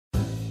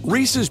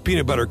Reese's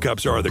peanut butter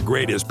cups are the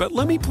greatest, but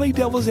let me play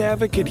devil's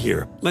advocate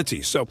here. Let's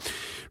see. So,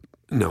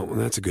 no,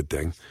 that's a good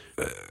thing.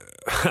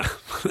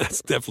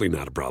 That's definitely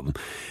not a problem.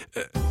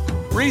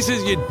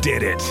 Reese's, you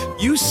did it.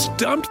 You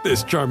stumped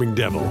this charming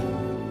devil.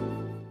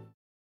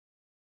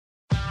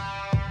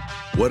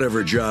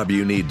 Whatever job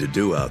you need to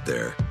do out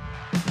there,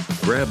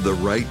 grab the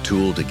right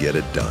tool to get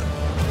it done.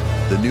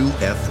 The new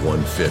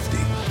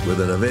F-150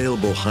 with an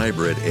available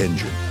hybrid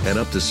engine and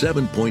up to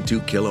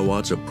 7.2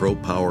 kilowatts of Pro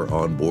Power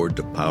on board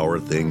to power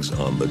things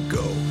on the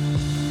go.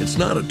 It's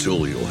not a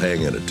tool you'll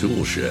hang in a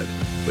tool shed,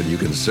 but you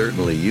can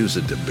certainly use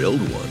it to build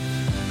one.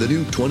 The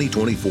new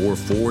 2024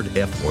 Ford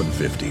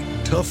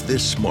F-150. Tough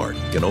this smart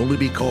can only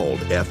be called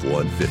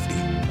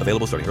F-150.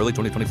 Available starting early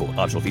 2024.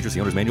 Optional features,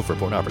 the owner's manual for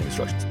important operating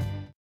instructions.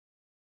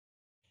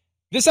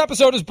 This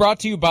episode is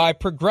brought to you by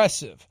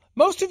Progressive.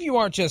 Most of you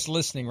aren't just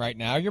listening right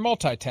now, you're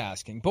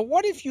multitasking. But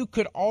what if you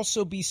could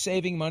also be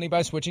saving money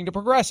by switching to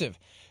Progressive?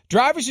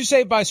 Drivers who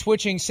save by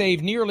switching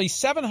save nearly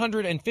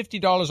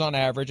 $750 on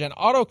average, and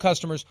auto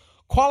customers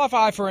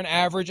qualify for an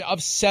average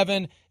of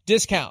 7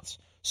 discounts.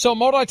 So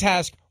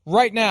multitask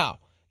right now.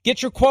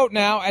 Get your quote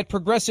now at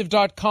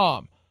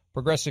Progressive.com.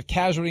 Progressive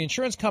Casualty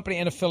Insurance Company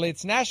and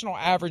affiliates national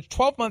average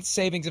 12-month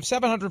savings of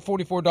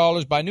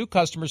 $744 by new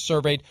customers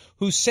surveyed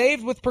who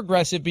saved with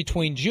Progressive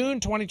between June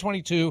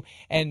 2022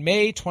 and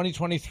May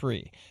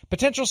 2023.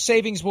 Potential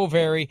savings will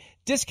vary.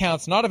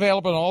 Discounts not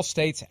available in all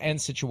states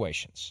and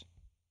situations.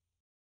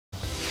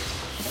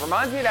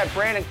 Reminds me of that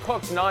Brandon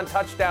Cooks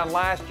non-touchdown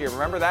last year.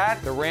 Remember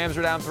that? The Rams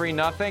were down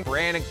 3-0.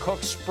 Brandon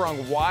Cooks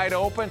sprung wide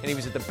open, and he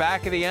was at the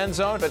back of the end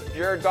zone, but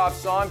Jared Goff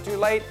saw him too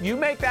late. You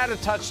make that a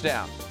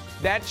touchdown.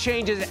 That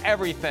changes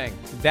everything.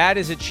 That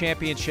is a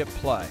championship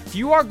play. If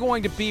you are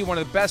going to be one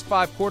of the best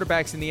 5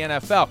 quarterbacks in the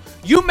NFL,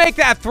 you make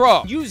that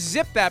throw. You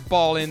zip that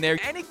ball in there.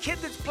 Any kid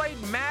that's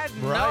played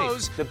Madden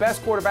knows the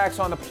best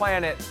quarterbacks on the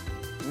planet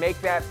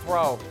make that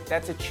throw.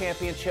 That's a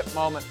championship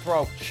moment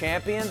throw.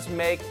 Champions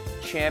make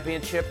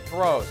championship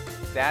throws.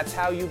 That's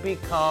how you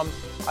become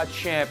a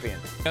champion.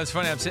 It's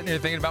funny, I'm sitting here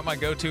thinking about my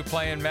go-to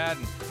play in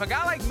Madden. If a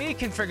guy like me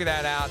can figure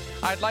that out,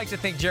 I'd like to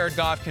think Jared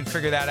Goff can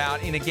figure that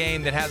out in a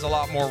game that has a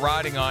lot more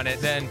riding on it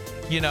than,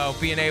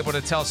 being able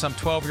to tell some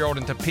 12-year-old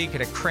in Topeka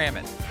to cram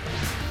it.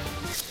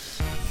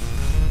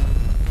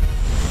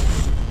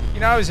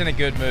 I was in a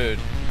good mood.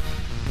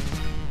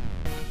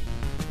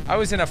 I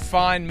was in a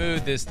fine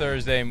mood this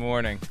Thursday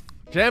morning.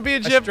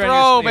 Championship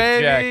throw,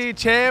 baby.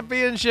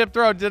 Championship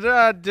throw. Did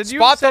you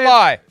spot the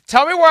lie?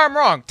 Tell me where I'm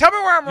wrong. Tell me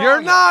where I'm wrong.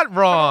 You're not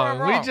wrong.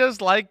 Wrong. We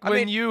just like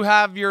when you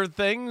have your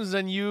things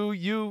and you'll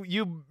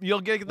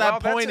get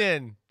that point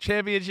in.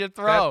 Championship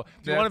throw.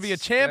 If you want to be a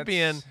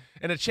champion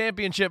in a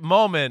championship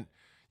moment,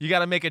 you got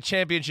to make a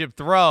championship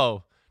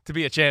throw to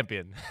be a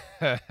champion.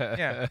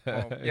 Yeah,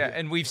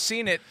 and we've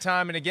seen it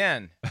time and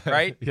again,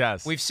 right?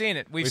 Yes. We've seen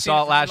it. We seen saw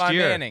it it from last Eli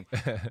year. Manning.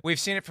 We've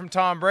seen it from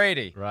Tom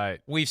Brady. Right.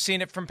 We've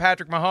seen it from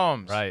Patrick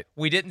Mahomes. Right.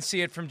 We didn't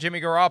see it from Jimmy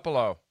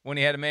Garoppolo when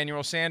he had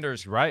Emmanuel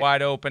Sanders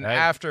wide open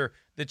after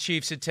the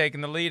Chiefs had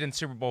taken the lead in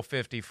Super Bowl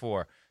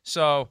 54.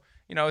 So,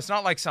 it's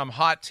not like some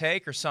hot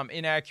take or some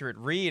inaccurate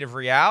read of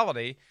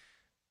reality.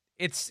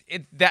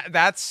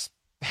 That's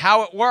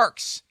how it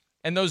works.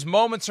 And those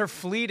moments are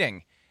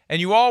fleeting.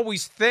 And you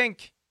always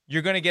think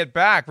you're going to get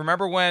back.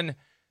 Remember when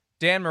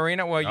Dan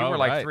Marino, you were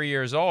like 3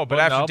 years old,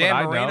 but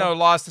Dan Marino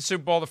lost the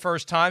Super Bowl the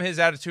first time, his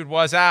attitude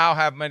was, I'll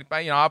have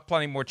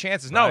plenty more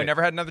chances. No, he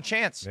never had another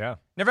chance. Yeah.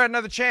 Never had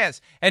another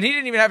chance. And he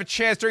didn't even have a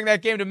chance during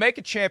that game to make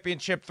a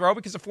championship throw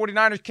because the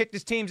 49ers kicked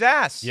his team's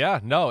ass. Yeah,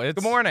 no,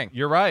 Good morning.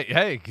 You're right.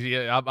 Hey,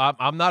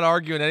 I'm not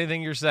arguing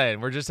anything you're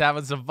saying. We're just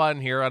having some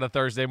fun here on a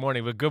Thursday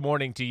morning, but good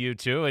morning to you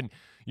too. And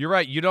you're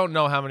right. You don't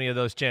know how many of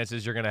those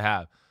chances you're going to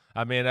have.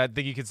 I mean, I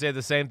think you could say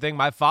the same thing.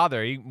 My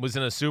father, he was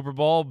in a Super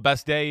Bowl,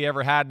 best day he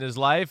ever had in his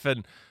life,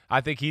 and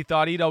I think he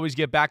thought he'd always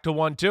get back to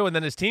 1-2, and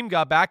then his team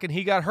got back and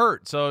he got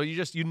hurt. So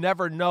you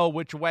never know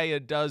which way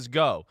it does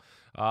go,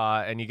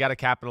 and you got to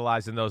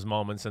capitalize in those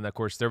moments. And of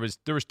course, there was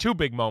 2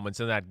 big moments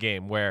in that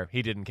game where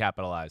he didn't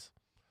capitalize.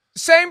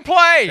 Same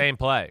play,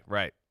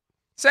 right?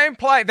 Same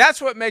play.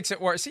 That's what makes it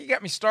worse. See, you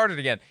got me started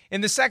again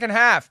in the second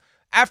half.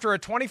 After a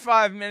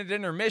 25-minute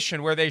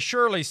intermission where they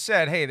surely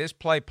said, hey, this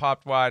play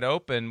popped wide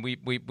open, we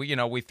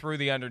threw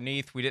the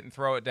underneath, we didn't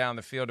throw it down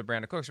the field to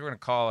Brandon Cooks, we're going to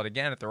call it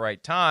again at the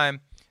right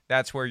time.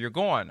 That's where you're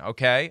going.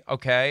 Okay.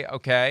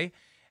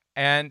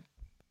 And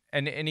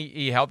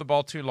he held the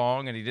ball too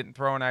long, and he didn't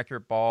throw an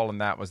accurate ball, and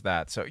that was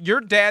that. So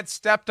your dad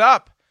stepped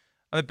up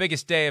on the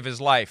biggest day of his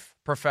life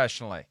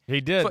professionally.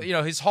 He did.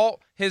 So,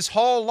 his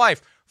whole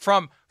life.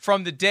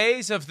 From the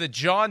days of the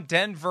John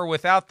Denver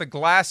without the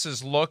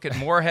glasses look at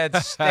Morehead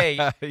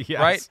State,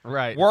 yes,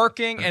 right?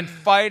 Working and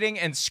fighting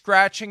and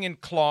scratching and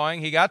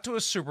clawing. He got to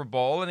a Super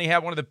Bowl, and he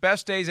had one of the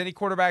best days any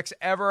quarterback's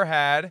ever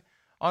had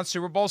on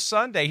Super Bowl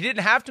Sunday. He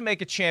didn't have to make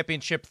a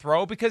championship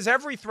throw because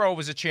every throw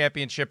was a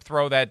championship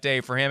throw that day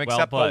for him,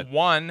 except the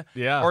one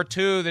or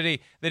two that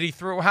he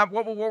threw.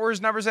 What were his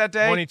numbers that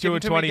day? 22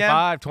 of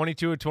 25,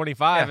 22 of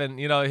 25. Yeah.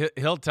 And,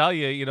 he'll tell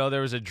you,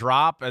 there was a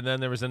drop, and then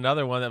there was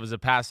another one that was a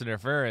pass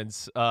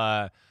interference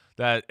that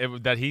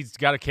that he's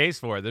got a case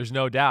for it. There's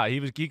no doubt.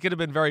 He could have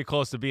been very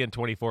close to being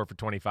 24 for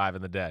 25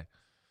 in the day.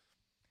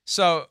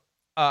 So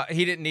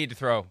he didn't need to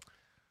throw.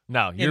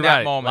 No, you're in that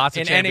right. moment, Lots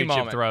of in any championship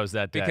moment, throws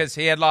that day because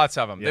he had lots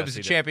of them. Yes, It was a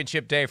he did.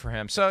 championship day for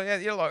him. So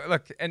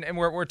look, and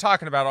we're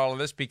talking about all of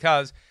this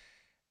because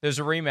there's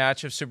a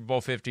rematch of Super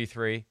Bowl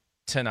 53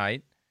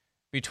 tonight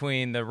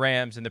between the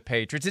Rams and the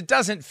Patriots. It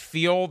doesn't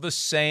feel the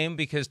same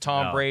because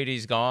Tom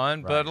Brady's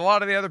gone, but a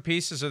lot of the other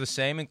pieces are the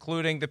same,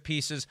 including the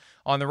pieces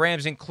on the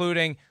Rams,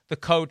 including the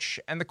coach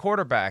and the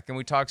quarterback. And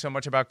we talk so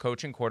much about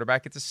coach and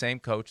quarterback. It's the same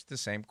coach, the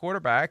same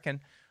quarterback, and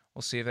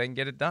we'll see if they can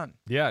get it done.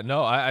 Yeah,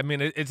 no, I mean,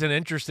 it's an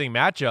interesting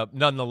matchup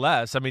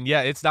nonetheless. I mean,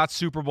 yeah, it's not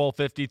Super Bowl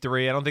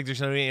 53. I don't think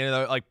there's going to be any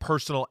other,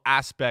 personal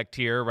aspect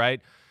here,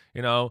 right?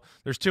 You know,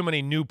 there's too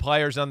many new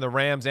players on the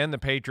Rams and the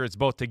Patriots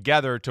both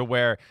together to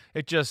where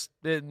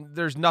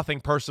there's nothing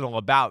personal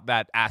about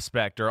that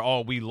aspect or, oh,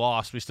 we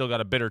lost, we still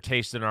got a bitter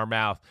taste in our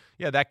mouth.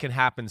 Yeah, that can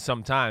happen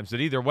sometimes. But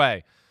either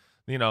way,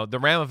 you know, the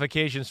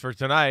ramifications for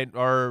tonight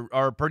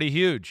are pretty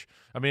huge.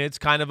 I mean, it's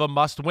kind of a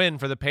must-win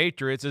for the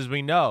Patriots, as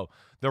we know.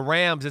 The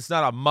Rams, it's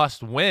not a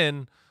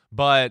must-win,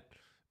 but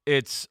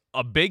it's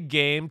a big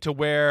game to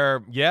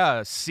where,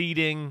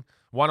 seeding,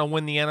 want to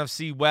win the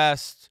NFC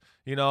West,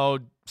 you know,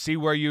 see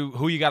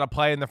who you got to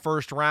play in the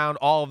first round,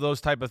 all of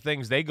those type of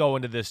things, they go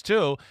into this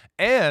too.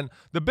 And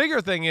the bigger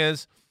thing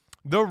is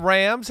the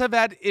Rams have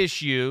had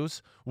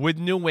issues with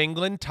New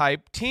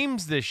England-type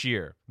teams this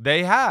year.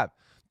 They have.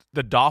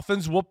 The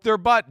Dolphins whooped their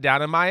butt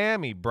down in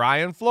Miami.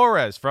 Brian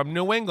Flores from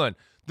New England.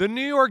 The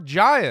New York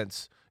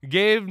Giants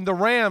gave the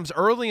Rams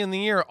early in the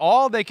year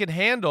all they could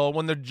handle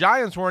when the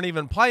Giants weren't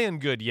even playing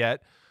good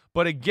yet.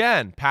 But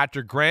again,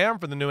 Patrick Graham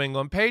for the New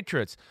England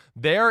Patriots.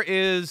 There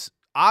is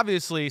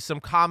obviously some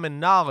common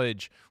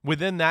knowledge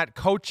within that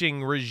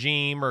coaching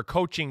regime or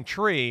coaching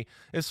tree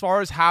as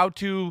far as how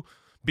to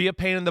be a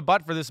pain in the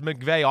butt for this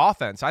McVay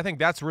offense. I think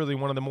that's really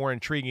one of the more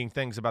intriguing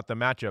things about the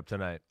matchup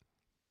tonight.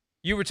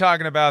 You were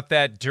talking about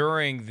that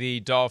during the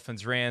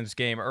Dolphins-Rams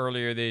game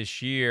earlier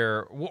this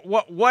year.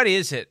 What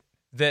is it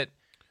that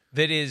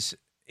is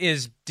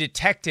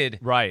detected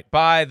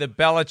by the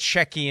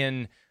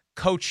Belichickian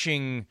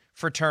coaching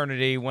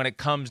fraternity when it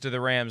comes to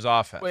the Rams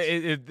offense?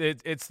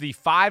 It's the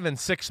 5- and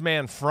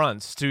 6-man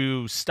fronts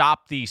to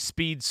stop the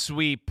speed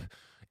sweep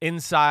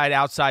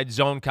inside-outside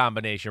zone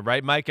combination,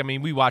 right, Mike? I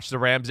mean, we watch the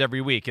Rams every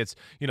week. It's,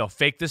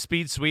 fake the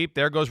speed sweep.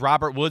 There goes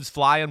Robert Woods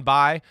flying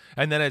by,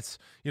 and then it's,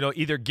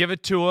 either give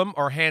it to him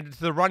or hand it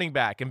to the running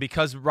back. And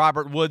because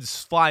Robert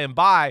Woods flying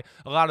by,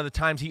 a lot of the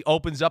times he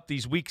opens up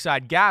these weak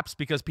side gaps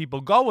because people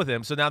go with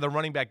him. So now the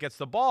running back gets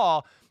the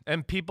ball,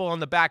 and people on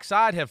the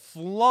backside have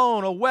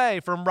flown away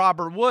from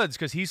Robert Woods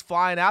because he's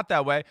flying out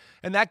that way,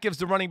 and that gives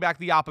the running back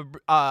the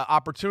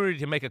opportunity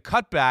to make a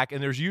cutback,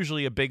 and there's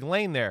usually a big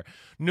lane there.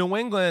 New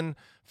England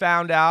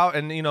found out,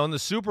 and in the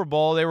Super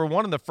Bowl, they were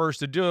one of the first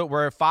to do it,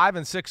 where a 5-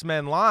 and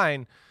 6-man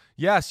line,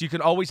 yes, you can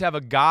always have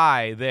a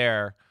guy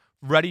there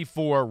ready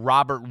for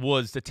Robert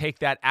Woods to take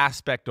that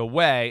aspect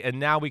away, and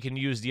now we can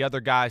use the other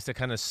guys to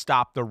kind of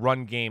stop the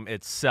run game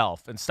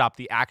itself and stop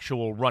the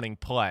actual running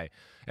play.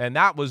 And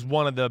that was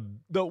one of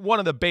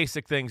the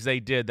basic things they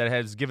did that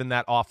has given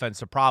that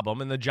offense a problem,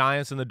 and the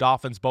Giants and the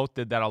Dolphins both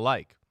did that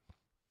alike.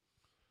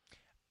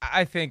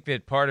 I think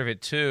that part of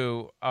it,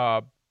 too,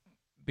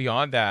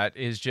 beyond that,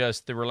 is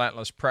just the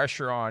relentless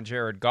pressure on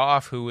Jared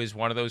Goff, who is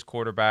one of those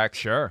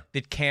quarterbacks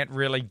that can't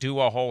really do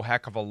a whole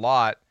heck of a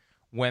lot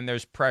when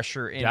there's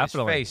pressure in his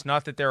face.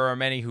 Not that there are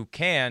many who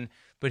can,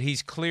 but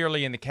he's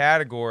clearly in the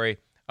category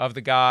of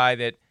the guy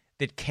that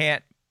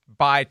can't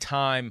buy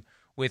time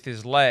with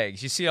his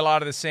legs. You see a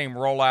lot of the same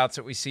rollouts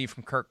that we see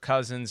from Kirk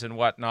Cousins and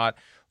whatnot,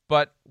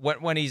 but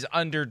when he's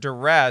under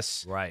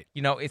duress,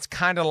 it's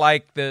kind of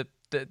like the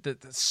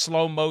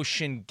slow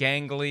motion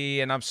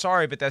gangly, and I'm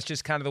sorry, but that's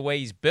just kind of the way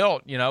he's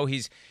built.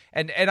 He's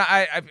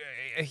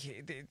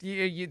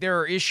there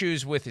are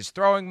issues with his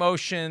throwing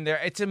motion.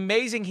 It's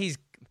amazing.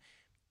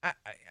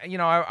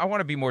 I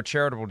want to be more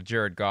charitable to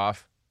Jared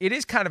Goff. It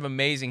is kind of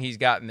amazing he's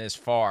gotten this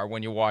far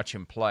when you watch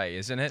him play,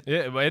 isn't it?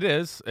 It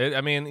is.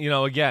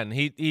 Again,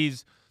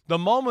 he's the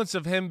moments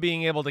of him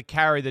being able to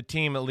carry the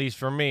team, at least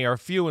for me, are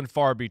few and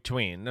far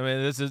between. I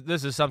mean,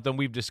 this is something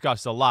we've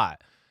discussed a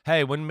lot.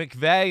 Hey, when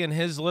McVay and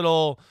his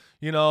little,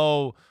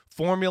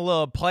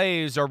 formula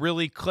plays are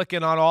really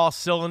clicking on all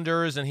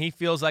cylinders and he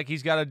feels like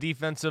he's got a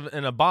defensive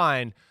in a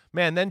bind,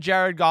 man, then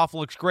Jared Goff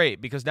looks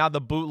great because now the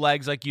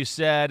bootlegs, like you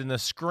said, and the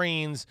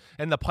screens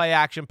and the play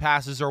action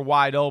passes are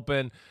wide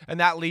open, and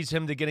that leads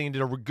him to getting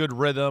into a good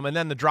rhythm. And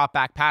then the drop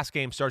back pass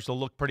game starts to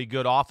look pretty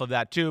good off of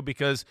that too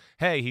because,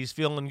 hey, he's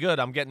feeling good.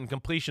 I'm getting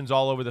completions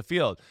all over the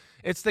field.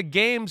 It's the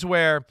games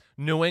where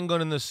New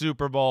England in the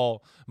Super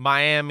Bowl,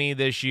 Miami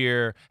this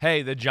year,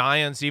 hey, the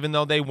Giants, even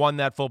though they won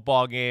that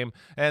football game,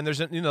 and there's,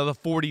 the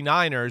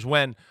 49ers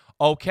when,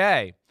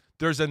 okay,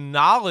 there's a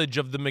knowledge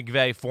of the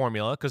McVay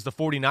formula because the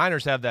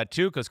 49ers have that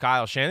too because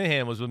Kyle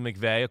Shanahan was with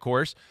McVay, of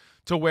course,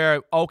 to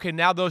where, okay,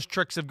 now those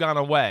tricks have gone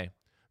away.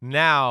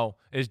 Now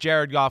is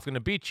Jared Goff going to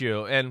beat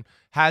you? And,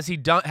 Has he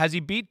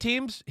beat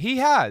teams? He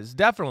has,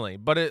 definitely.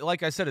 But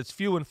like I said, it's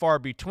few and far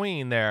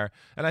between there.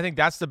 And I think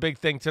that's the big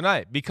thing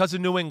tonight. Because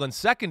of New England's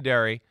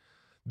secondary,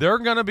 they're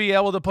going to be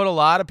able to put a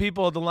lot of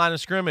people at the line of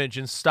scrimmage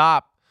and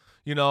stop,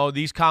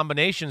 these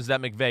combinations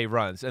that McVay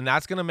runs. And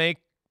that's going to make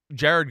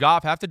Jared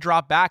Goff have to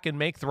drop back and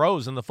make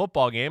throws in the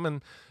football game.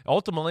 And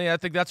ultimately, I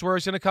think that's where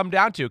it's going to come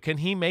down to. Can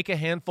he make a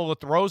handful of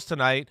throws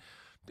tonight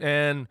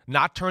and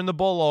not turn the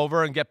ball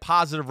over and get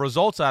positive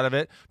results out of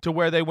it to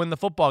where they win the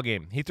football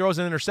game? He throws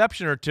an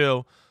interception or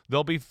two,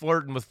 they'll be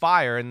flirting with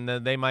fire, and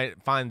then they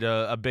might find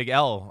a big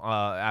L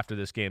after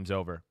this game's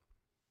over.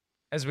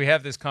 As we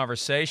have this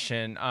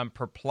conversation, I'm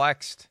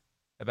perplexed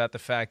about the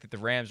fact that the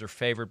Rams are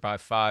favored by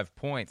 5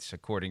 points,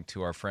 according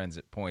to our friends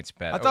at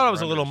PointsBet. I thought it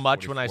was a little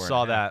much when I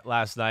saw that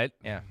last night.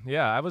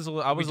 Yeah, I was a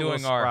little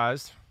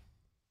surprised.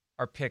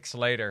 Our picks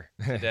later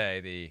today,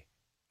 the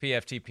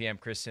PFTPM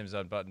Chris Sims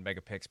Unbuttoned Mega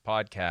Picks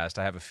podcast.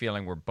 I have a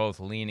feeling we're both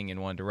leaning in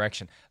one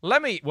direction.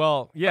 Let me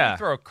throw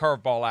a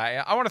curveball at you.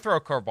 I want to throw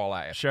a curveball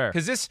at you. Sure.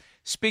 Because this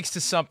speaks to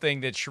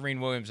something that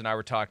Shireen Williams and I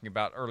were talking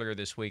about earlier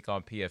this week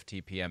on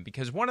PFTPM.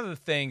 Because one of the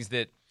things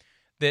that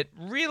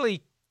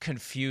really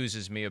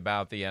confuses me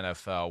about the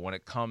NFL when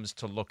it comes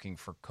to looking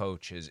for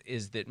coaches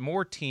is that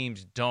more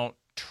teams don't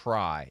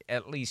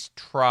at least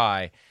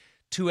try,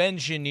 to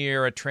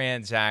engineer a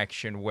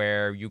transaction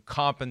where you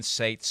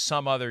compensate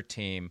some other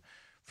team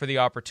for the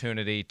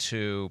opportunity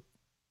to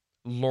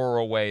lure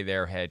away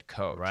their head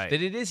coach. Right.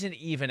 That it isn't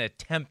even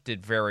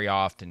attempted very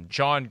often.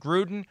 John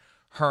Gruden,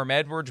 Herm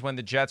Edwards, when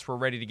the Jets were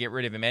ready to get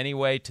rid of him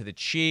anyway, to the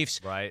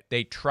Chiefs. Right.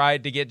 They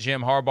tried to get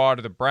Jim Harbaugh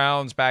to the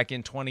Browns back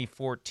in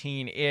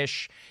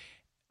 2014-ish.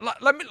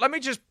 Let me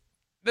just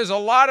 – there's a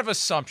lot of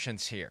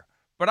assumptions here,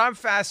 but I'm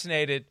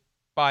fascinated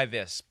by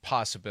this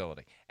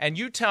possibility. And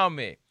you tell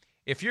me,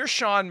 if you're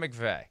Sean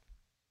McVay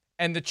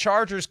and the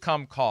Chargers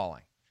come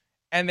calling,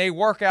 and they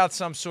work out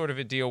some sort of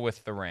a deal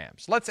with the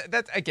Rams.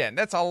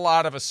 That's a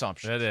lot of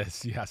assumptions. It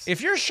is, yes.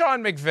 If you're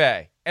Sean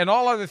McVay and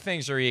all other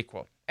things are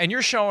equal, and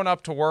you're showing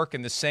up to work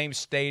in the same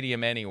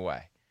stadium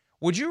anyway,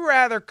 would you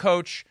rather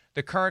coach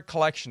the current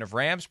collection of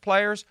Rams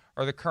players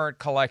or the current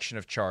collection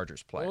of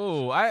Chargers players?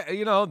 Oh,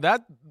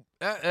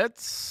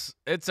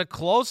 it's a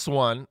close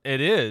one. It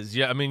is.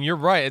 Yeah, I mean, you're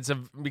right.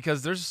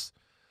 Because there's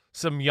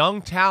some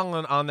young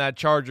talent on that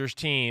Chargers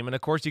team. And,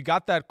 of course, you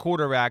got that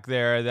quarterback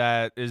there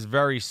that is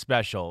very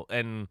special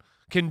and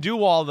can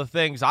do all the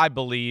things, I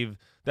believe,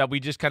 that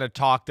we just kind of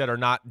talked that are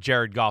not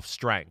Jared Goff's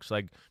strengths.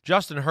 Like,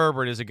 Justin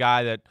Herbert is a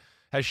guy that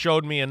has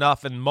showed me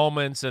enough in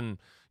moments and,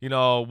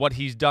 what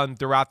he's done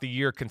throughout the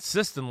year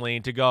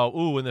consistently to go,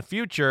 ooh, in the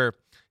future,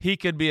 he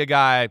could be a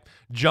guy,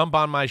 jump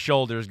on my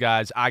shoulders,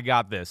 guys. I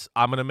got this.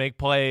 I'm going to make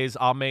plays.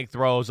 I'll make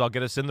throws. I'll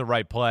get us in the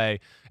right play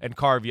and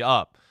carve you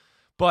up.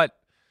 But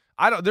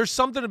there's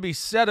something to be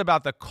said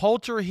about the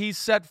culture he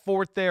set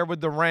forth there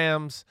with the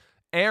Rams,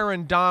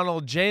 Aaron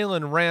Donald,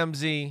 Jalen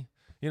Ramsey,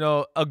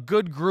 a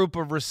good group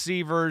of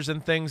receivers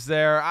and things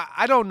there.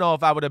 I don't know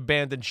if I would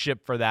abandon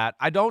ship for that.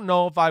 I don't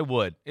know if I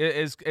would.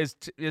 Is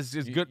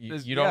good.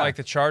 You don't like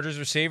the Chargers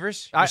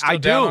receivers? I do.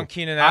 Down on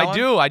Keenan Allen? I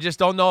do. I just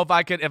don't know if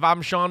I could. If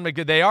I'm Sean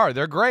McVay,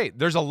 they're great.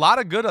 There's a lot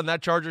of good on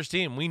that Chargers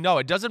team. We know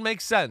it doesn't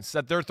make sense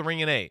that they're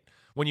 3-8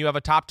 when you have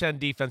a top 10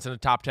 defense and a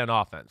top 10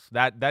 offense.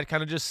 That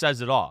kind of just says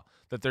it all.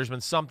 That there's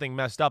been something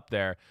messed up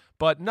there.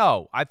 But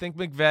no, I think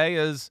McVay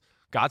has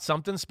got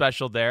something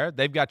special there.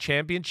 They've got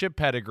championship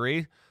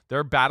pedigree.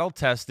 They're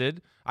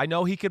battle-tested. I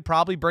know he could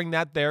probably bring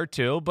that there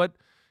too, but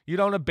you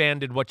don't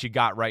abandon what you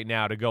got right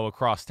now to go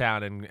across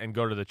town and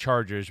go to the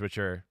Chargers, which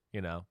are,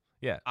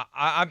 yeah.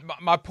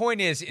 My point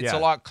is it's a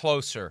lot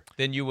closer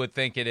than you would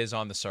think it is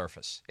on the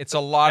surface. It's a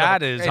lot.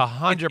 That is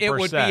 100%. It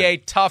would be a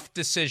tough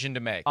decision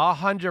to make.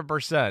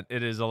 100%.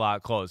 It is a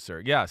lot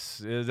closer.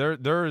 Yes,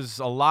 there's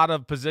a lot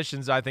of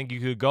positions I think you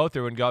could go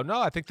through and go,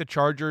 no, I think the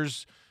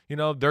Chargers,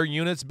 their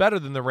unit's better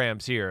than the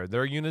Rams here.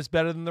 Their unit's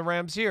better than the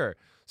Rams here.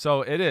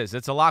 So it is.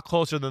 It's a lot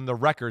closer than the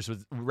records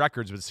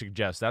would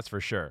suggest. That's for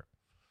sure.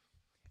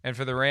 And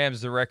for the Rams,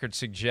 the record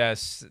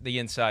suggests the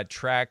inside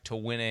track to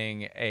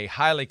winning a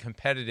highly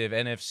competitive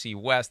NFC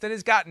West that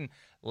has gotten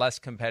less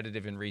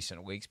competitive in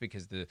recent weeks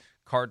because the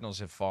Cardinals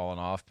have fallen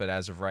off. But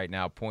as of right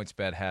now,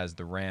 PointsBet has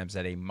the Rams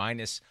at a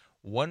minus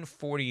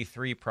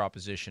 143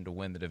 proposition to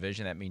win the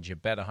division. That means you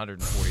bet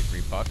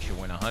 $143. You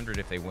win 100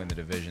 if they win the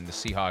division. The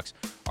Seahawks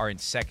are in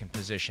second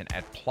position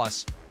at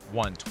plus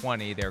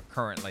 120. They're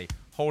currently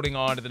holding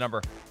on to the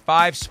number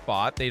 5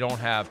 spot. They don't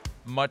have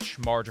much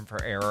margin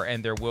for error,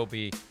 and there will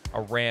be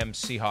a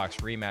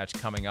Rams-Seahawks rematch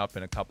coming up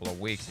in a couple of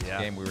weeks. It's a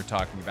game we were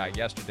talking about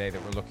yesterday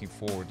that we're looking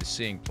forward to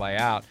seeing play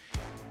out.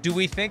 Do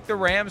we think the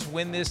Rams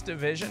win this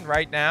division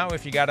right now?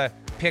 If you got to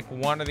pick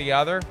one or the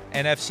other,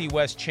 NFC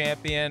West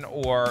champion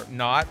or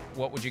not,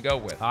 what would you go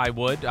with? I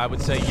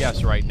would say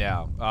yes right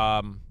now.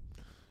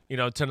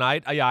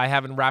 Tonight, I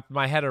haven't wrapped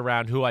my head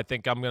around who I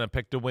think I'm going to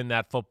pick to win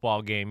that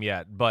football game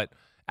yet. But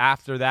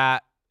after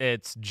that,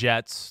 it's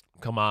Jets,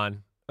 come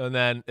on. And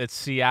then it's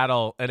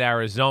Seattle and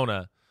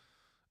Arizona.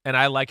 And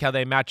I like how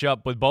they match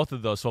up with both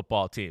of those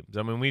football teams.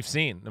 I mean, we've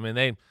seen. I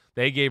mean,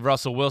 they gave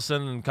Russell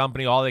Wilson and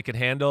company all they could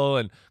handle,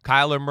 and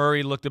Kyler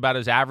Murray looked about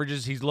as average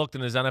as he's looked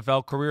in his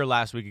NFL career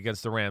last week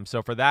against the Rams.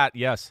 So for that,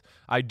 yes,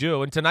 I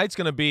do. And tonight's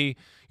going to be,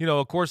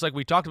 of course, like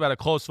we talked about, a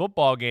close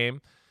football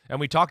game, and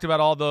we talked about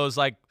all those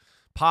like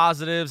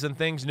positives and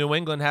things. New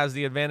England has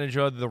the advantage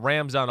of the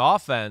Rams on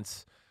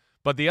offense.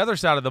 But the other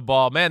side of the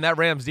ball, man, that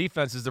Rams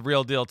defense is the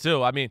real deal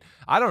too. I mean,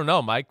 I don't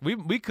know, Mike.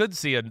 We could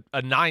see a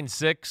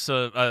 9-6,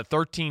 a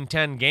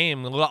 13-10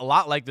 game, a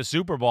lot like the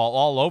Super Bowl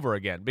all over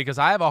again, because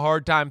I have a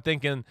hard time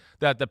thinking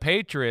that the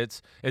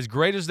Patriots, as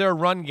great as their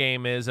run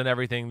game is and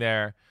everything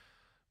there,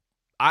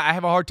 I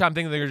have a hard time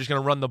thinking they're just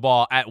going to run the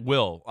ball at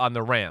will on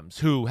the Rams,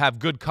 who have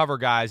good cover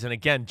guys. And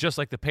again, just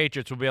like the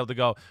Patriots will be able to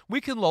go,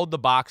 we can load the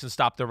box and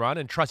stop the run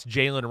and trust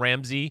Jalen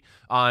Ramsey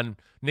on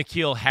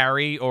N'Keal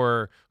Harry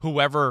or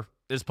whoever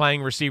is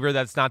playing receiver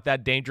that's not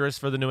that dangerous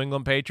for the New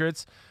England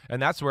Patriots. And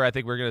that's where I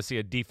think we're going to see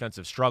a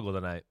defensive struggle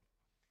tonight.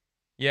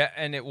 Yeah,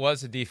 and it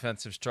was a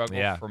defensive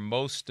struggle for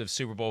most of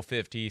Super Bowl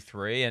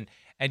 53.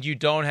 And you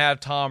don't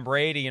have Tom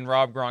Brady and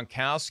Rob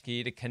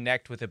Gronkowski to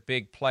connect with a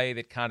big play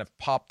that kind of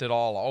popped it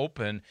all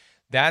open.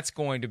 That's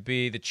going to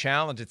be the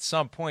challenge. At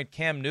some point,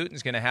 Cam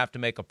Newton's going to have to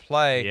make a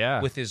play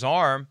with his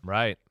arm.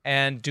 Right.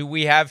 And do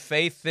we have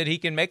faith that he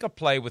can make a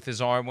play with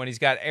his arm when he's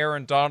got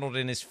Aaron Donald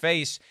in his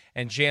face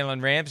and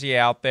Jalen Ramsey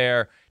out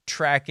there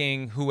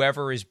tracking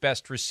whoever his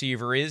best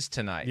receiver is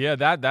tonight? Yeah,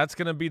 that's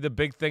going to be the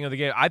big thing of the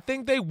game. I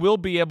think they will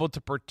be able to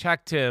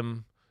protect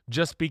him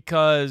just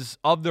because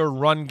of their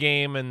run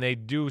game, and they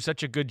do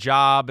such a good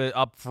job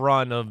up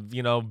front of,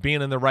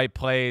 being in the right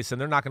place, and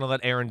they're not going to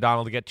let Aaron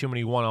Donald get too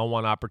many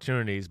one-on-one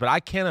opportunities. But I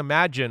can't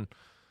imagine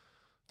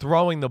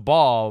throwing the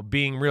ball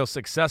being real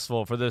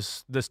successful for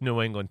this New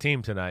England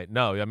team tonight.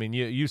 No, I mean,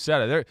 you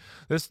said it.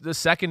 This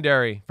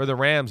secondary for the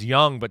Rams,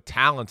 young but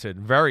talented,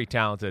 very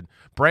talented.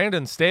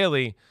 Brandon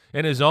Staley,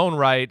 in his own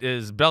right,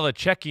 is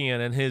Belichickian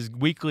in his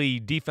weekly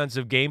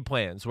defensive game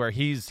plans, where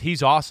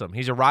he's awesome.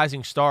 He's a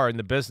rising star in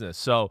the business.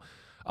 So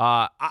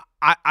I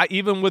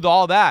even with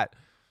all that,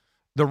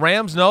 the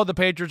Rams know the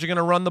Patriots are going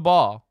to run the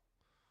ball,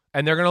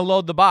 and they're going to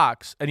load the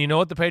box. And you know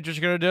what the Patriots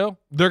are going to do?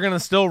 They're going to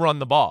still run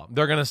the ball.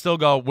 They're going to still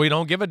go, we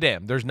don't give a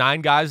damn. There's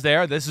 9 guys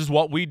there. This is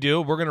what we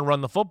do. We're going to run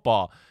the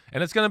football.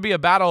 And it's going to be a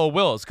battle of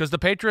wills, because the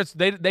Patriots,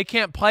 they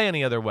can't play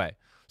any other way.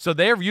 So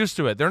they're used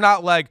to it. They're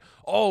not like,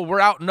 oh,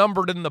 we're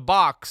outnumbered in the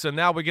box, and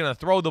now we're going to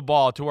throw the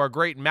ball to our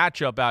great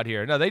matchup out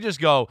here. No, they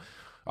just go,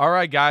 all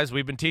right, guys,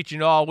 we've been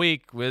teaching you all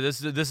week.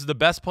 This is the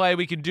best play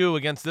we can do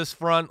against this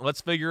front.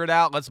 Let's figure it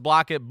out. Let's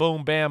block it.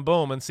 Boom, bam,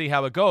 boom, and see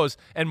how it goes.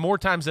 And more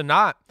times than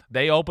not,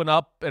 they open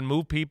up and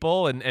move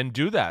people and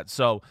do that.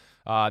 So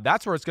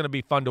that's where it's going to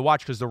be fun to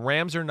watch, because the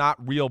Rams are not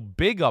real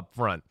big up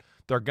front.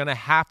 They're going to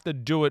have to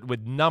do it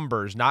with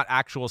numbers, not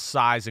actual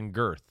size and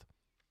girth.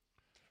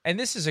 And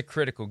this is a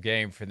critical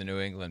game for the New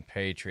England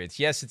Patriots.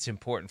 Yes, it's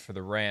important for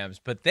the Rams,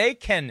 but they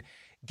can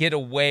get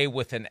away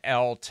with an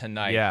L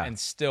tonight and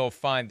still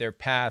find their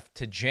path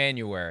to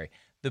January.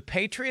 The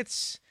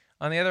Patriots,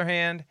 on the other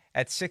hand,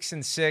 at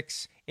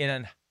 6-6 in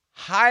a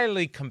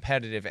highly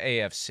competitive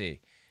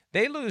AFC.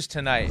 They lose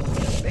tonight,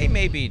 they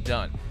may be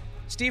done.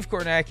 Steve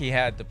Kornacki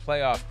had the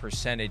playoff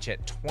percentage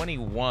at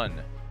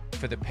 21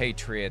 for the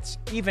Patriots,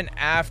 even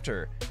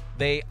after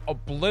they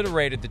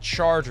obliterated the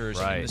Chargers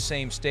in the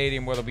same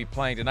stadium where they'll be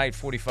playing tonight,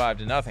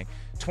 45-0.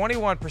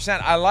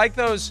 21%. I like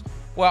those.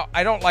 Well,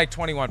 I don't like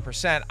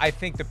 21%. I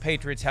think the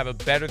Patriots have a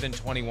better than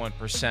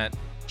 21%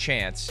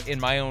 chance in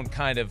my own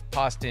kind of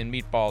pasta and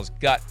meatballs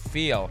gut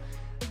feel,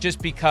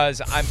 just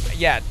because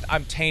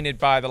I'm tainted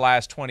by the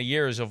last 20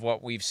 years of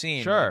what we've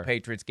seen. Sure. The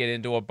Patriots get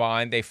into a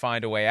bind, they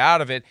find a way out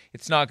of it.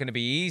 It's not going to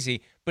be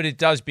easy, but it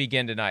does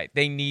begin tonight.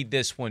 They need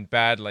this one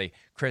badly,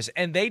 Chris,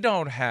 and they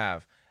don't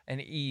have an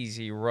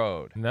easy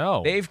road.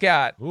 No. They've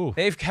got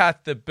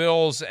the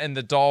Bills and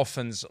the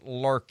Dolphins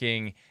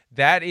lurking.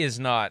 That is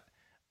not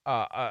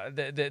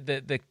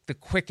the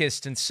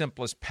quickest and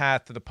simplest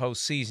path to the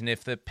postseason.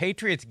 If the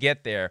Patriots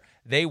get there,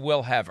 they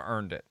will have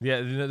earned it.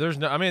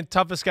 Yeah,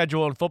 toughest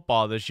schedule in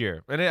football this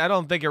year. And I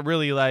don't think it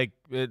really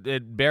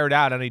it bared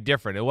out any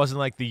different. It wasn't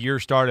like the year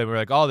started. We're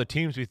like, oh, the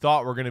teams we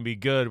thought were going to be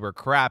good were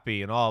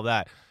crappy and all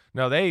that.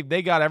 No, they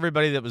got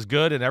everybody that was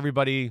good, and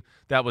everybody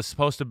that was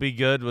supposed to be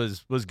good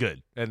was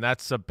good. And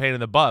that's a pain in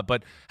the butt.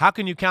 But how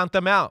can you count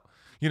them out?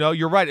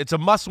 You're right. It's a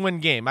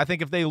must-win game. I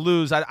think if they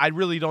lose, I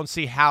really don't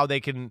see how they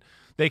can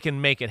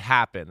make it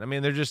happen. I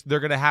mean, they're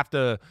going to have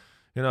to,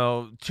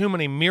 too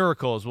many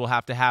miracles will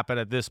have to happen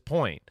at this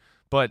point.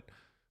 But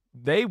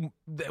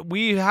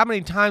how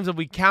many times have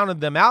we counted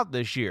them out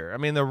this year? I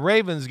mean, the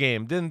Ravens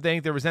game, didn't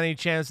think there was any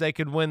chance they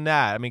could win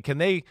that. I mean, can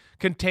they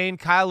contain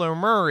Kyler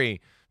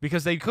Murray?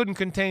 Because they couldn't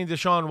contain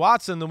Deshaun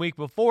Watson the week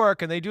before.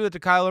 Can they do it to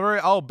Kyler Murray?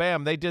 Oh,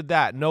 bam, they did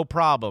that. No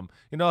problem.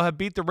 Have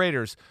beat the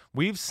Raiders.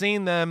 We've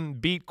seen them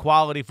beat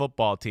quality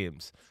football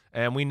teams.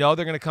 And we know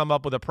they're going to come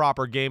up with a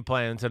proper game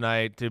plan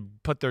tonight to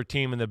put their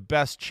team in the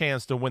best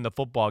chance to win the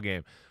football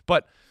game.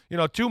 But,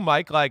 too,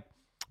 Mike,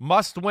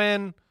 must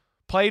win,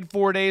 played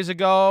 4 days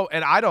ago,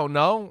 and I don't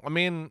know. I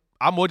mean,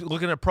 I'm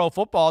looking at Pro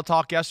Football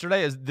Talk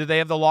yesterday. Did they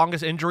have the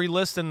longest injury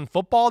list in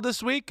football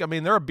this week? I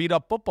mean, they're a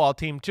beat-up football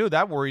team, too.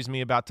 That worries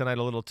me about tonight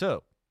a little,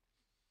 too.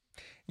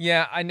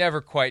 Yeah, I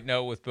never quite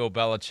know with Bill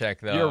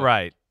Belichick, though. You're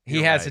right.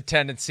 He has a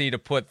tendency to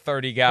put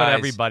 30 guys put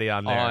everybody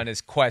on there.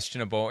 As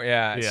questionable.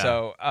 Yeah.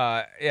 So,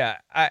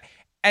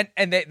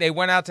 And they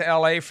went out to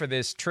L.A. for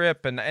this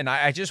trip, and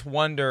I just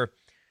wonder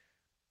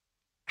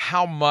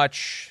how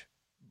much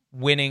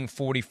winning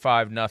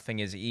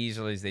 45-0 as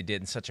easily as they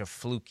did in such a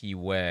fluky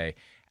way.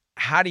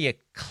 How do you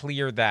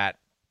clear that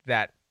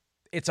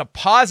it's a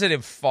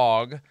positive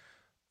fog,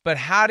 but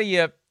how do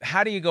you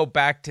go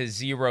back to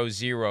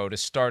 0-0 to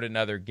start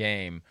another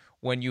game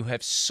when you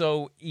have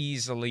so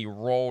easily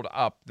rolled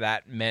up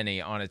that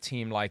many on a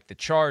team like the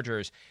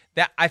Chargers?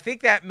 That I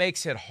think that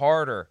makes it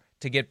harder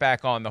to get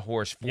back on the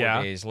horse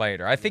 4 days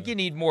later. I think you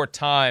need more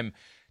time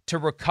to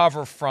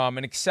recover from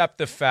and accept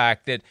the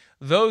fact that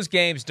those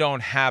games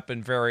don't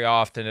happen very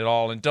often at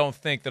all, and don't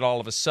think that all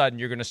of a sudden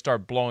you're going to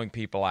start blowing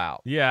people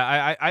out.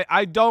 Yeah,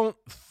 I don't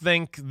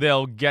think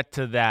they'll get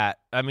to that.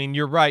 I mean,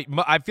 you're right.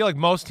 I feel like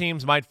most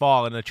teams might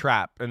fall in a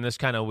trap in this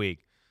kind of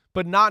week,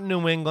 but not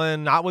New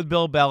England, not with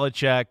Bill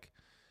Belichick,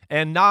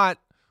 and not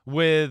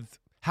with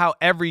how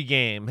every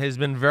game has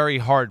been very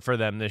hard for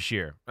them this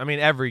year. I mean,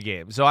 every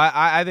game. So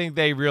I think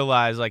they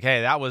realize, like,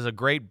 hey, that was a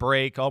great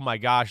break. Oh, my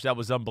gosh, that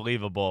was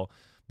unbelievable.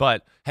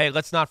 But, hey,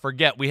 let's not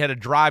forget we had to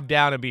drive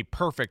down and be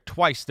perfect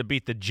twice to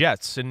beat the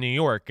Jets in New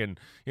York. And,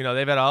 you know,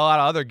 they've had a lot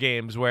of other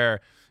games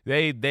where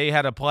they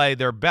had to play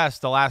their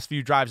best the last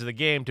few drives of the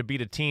game to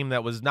beat a team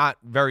that was not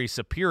very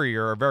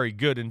superior or very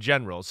good in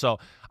general. So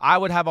I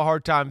would have a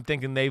hard time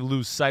thinking they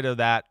lose sight of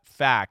that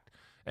fact.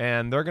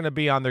 And they're going to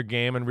be on their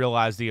game and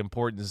realize the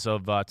importance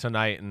of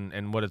tonight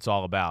and what it's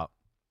all about.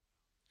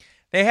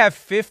 They have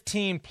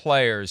 15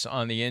 players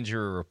on the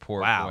injury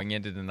report going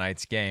into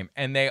tonight's game,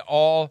 and they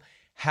all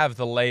have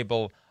the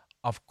label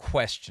of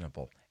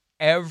questionable.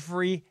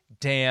 Every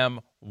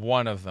damn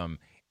one of them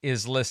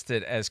is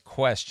listed as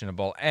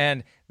questionable,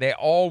 and they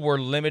all were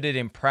limited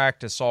in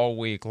practice all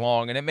week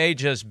long. And it may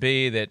just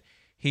be that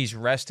he's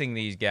resting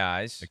these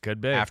guys. It could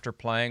be. After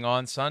playing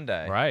on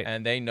Sunday. Right.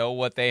 And they know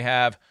what they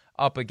have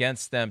up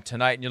against them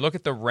tonight. And you look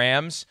at the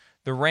Rams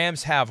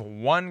have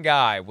one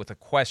guy with a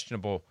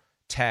questionable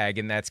tag,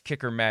 and that's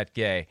kicker Matt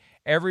Gay.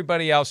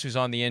 Everybody else who's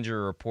on the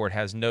injury report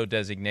has no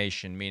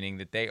designation, meaning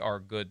that they are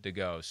good to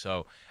go.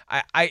 So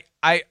I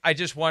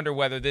just wonder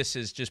whether this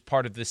is just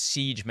part of the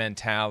siege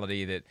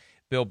mentality that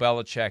Bill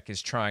Belichick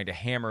is trying to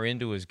hammer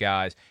into his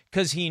guys,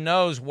 because he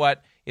knows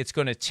what it's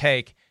going to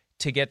take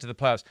to get to the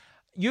playoffs.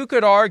 You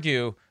could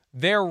argue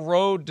their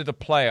road to the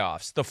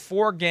playoffs, the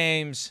 4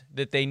 games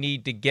that they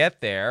need to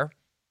get there,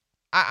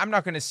 I'm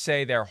not going to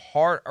say they're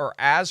hard or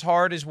as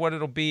hard as what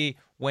it'll be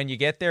when you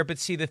get there. But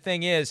see, the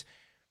thing is,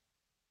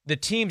 the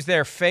teams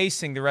they're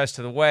facing the rest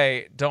of the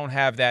way don't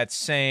have that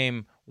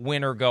same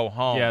win or go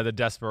home. Yeah, the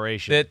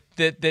desperation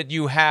that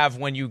you have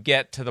when you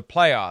get to the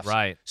playoffs.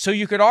 Right. So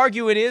you could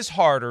argue it is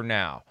harder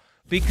now,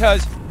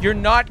 because you're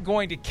not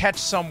going to catch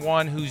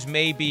someone who's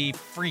maybe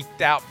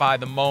freaked out by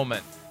the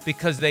moment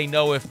because they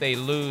know if they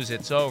lose,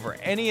 it's over.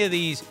 Any of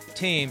these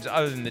teams,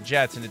 other than the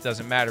Jets, and it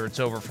doesn't matter, it's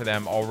over for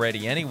them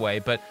already anyway.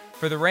 But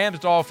for the Rams,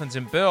 Dolphins,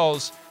 and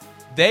Bills,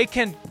 they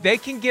can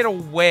get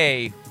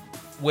away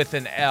with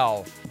an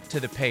L to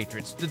the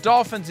Patriots. The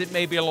Dolphins, it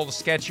may be a little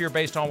sketchier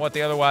based on what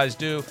they otherwise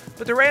do,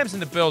 but the Rams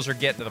and the Bills are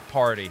getting to the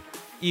party,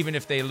 even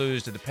if they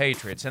lose to the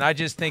Patriots. And I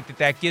just think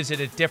that gives it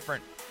a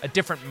different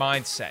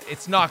mindset.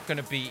 It's not going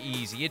to be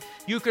easy.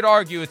 You could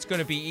argue it's going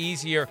to be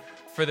easier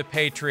for the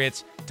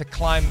Patriots to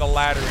climb the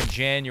ladder in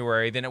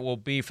January than it will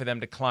be for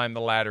them to climb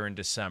the ladder in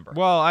December.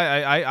 Well,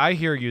 I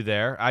hear you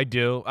there. I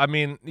do. I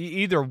mean,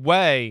 either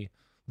way,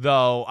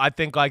 though, I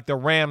think like the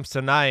Rams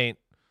tonight,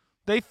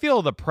 they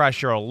feel the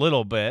pressure a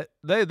little bit.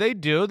 They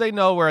do. They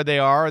know where they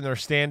are in their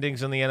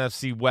standings in the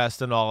NFC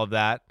West and all of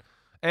that.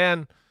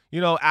 And,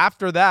 you know,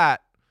 after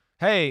that,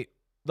 hey,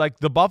 like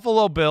the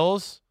Buffalo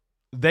Bills,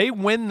 they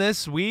win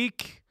this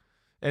week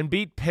and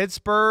beat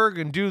Pittsburgh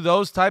and do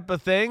those type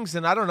of things.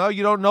 And I don't know,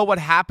 you don't know what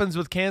happens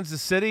with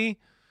Kansas City.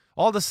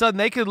 All of a sudden,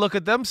 they could look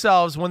at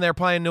themselves when they're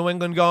playing New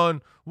England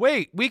going,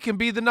 wait, we can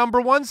be the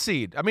number 1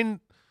 seed. I mean,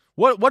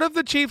 what if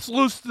the Chiefs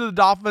lose to the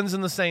Dolphins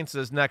and the Saints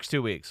this next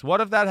 2 weeks? What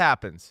if that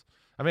happens?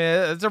 I mean,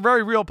 it's a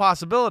very real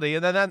possibility,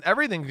 and then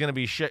everything's going to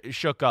be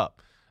shook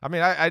up. I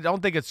mean, I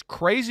don't think it's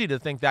crazy to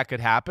think that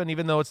could happen,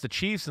 even though it's the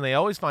Chiefs and they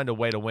always find a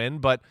way to win.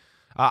 But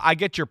I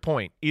get your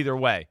point either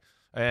way.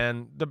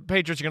 And the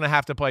Patriots are going to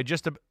have to play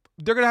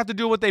they're going to have to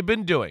do what they've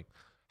been doing.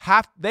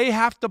 They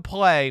have to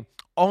play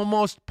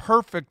almost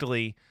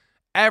perfectly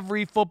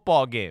every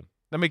football game.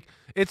 I mean,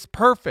 it's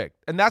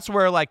perfect. And that's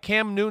where, like,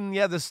 Cam Newton,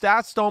 the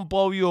stats don't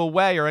blow you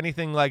away or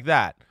anything like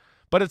that.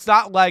 But it's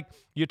not like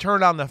you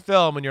turn on the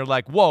film and you're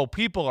like, whoa,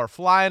 people are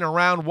flying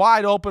around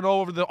wide open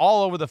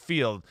all over the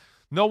field.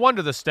 No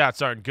wonder the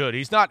stats aren't good.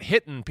 He's not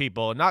hitting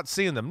people and not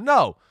seeing them.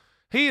 No,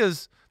 he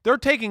is. They're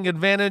taking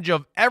advantage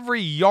of every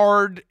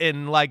yard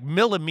and like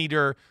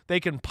millimeter they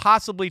can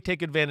possibly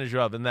take advantage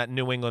of in that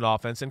New England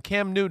offense. And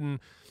Cam Newton,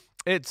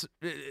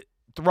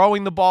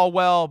 throwing the ball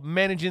well,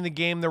 managing the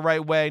game the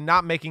right way,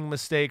 not making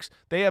mistakes.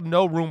 They have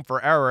no room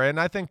for error, and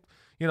I think,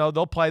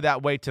 they'll play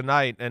that way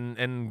tonight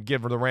and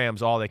give the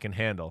Rams all they can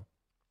handle.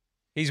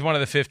 He's one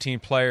of the 15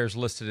 players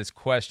listed as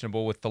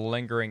questionable with the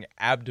lingering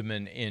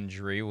abdomen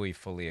injury. We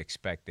fully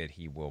expect that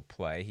he will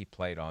play. He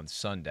played on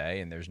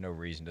Sunday, and there's no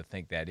reason to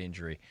think that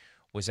injury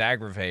was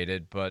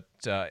aggravated. But,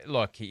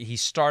 look, he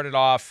started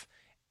off,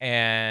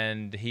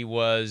 and he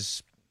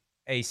was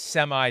a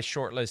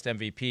semi-shortlist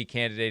MVP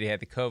candidate. He had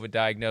the COVID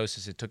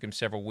diagnosis. It took him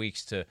several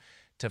weeks to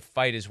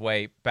fight his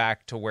way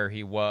back to where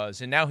he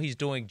was, and now he's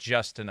doing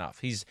just enough.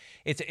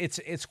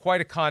 It's quite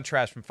a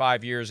contrast from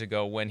 5 years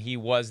ago when he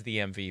was the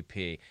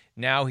MVP.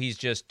 Now he's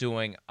just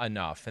doing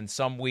enough, and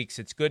some weeks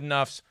it's good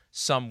enough,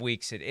 some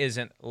weeks it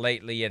isn't.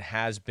 Lately it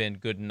has been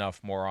good enough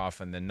more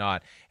often than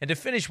not. And to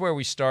finish where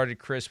we started,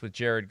 Chris, with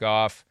Jared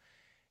Goff,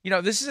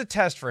 this is a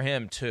test for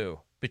him too,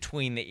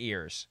 between the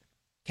ears.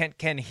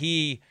 Can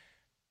he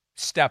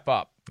step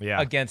up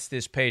against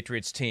this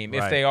Patriots team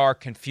if they are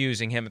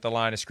confusing him at the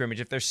line of scrimmage,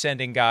 if they're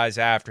sending guys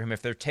after him,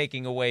 if they're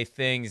taking away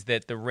things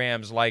that the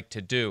Rams like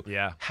to do?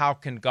 How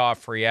can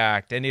Goff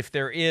react? And if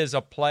there is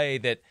a play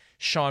that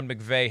Sean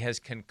McVay has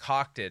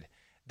concocted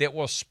that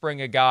will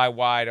spring a guy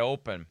wide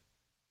open,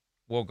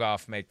 will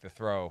Goff make the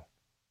throw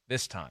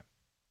this time?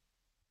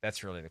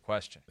 That's really the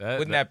question.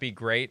 Wouldn't that be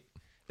great?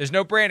 There's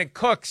no Brandon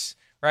Cooks,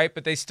 right?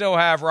 But they still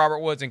have Robert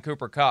Woods and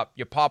Cooper Kupp.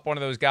 You pop one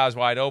of those guys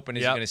wide open.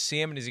 Is he going to see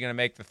him, and is he going to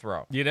make the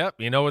throw? You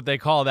know what they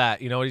call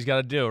that. You know what he's got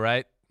to do,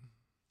 right?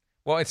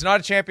 Well, it's not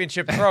a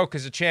championship throw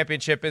because the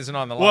championship isn't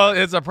on the line. Well,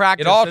 it's a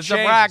practice. It's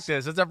a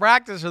practice. It's a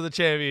practice for the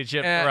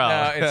championship throw.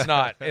 No, it's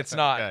not. It's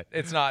not. Okay.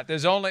 It's not.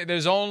 There's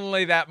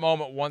only that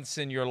moment once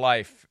in your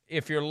life.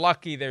 If you're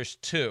lucky, there's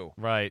two.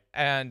 Right.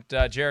 And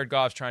Jared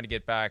Goff's trying to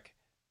get back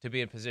to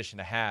be in position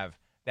to have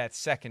that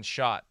second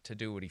shot to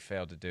do what he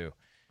failed to do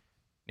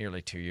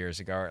nearly 2 years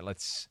ago. All right,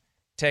 let's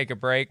take a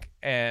break,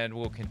 and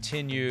we'll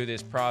continue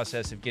this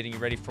process of getting you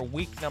ready for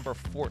week number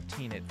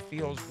 14. It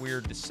feels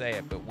weird to say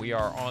it, but we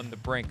are on the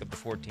brink of the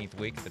 14th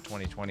week of the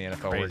 2020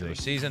 NFL regular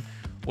season.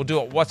 We'll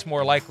do it What's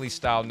More Likely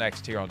style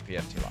next here on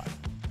PFT Live.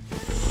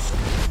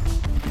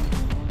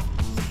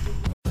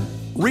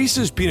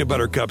 Reese's peanut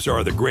butter cups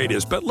are the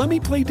greatest, but let me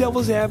play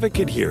devil's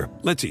advocate here.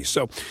 Let's see.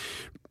 So,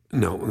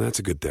 no, that's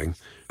a good thing.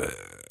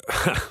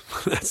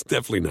 That's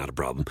definitely not a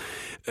problem.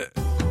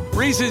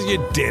 Reese's,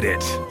 you did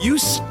it. You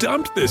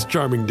stumped this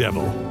charming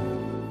devil.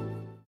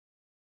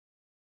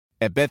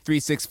 At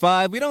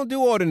Bet365, we don't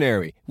do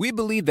ordinary. We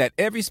believe that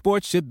every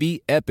sport should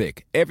be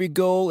epic. Every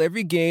goal,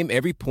 every game,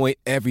 every point,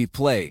 every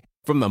play.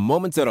 From the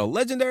moments that are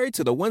legendary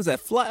to the ones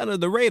that fly under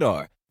the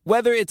radar.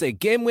 Whether it's a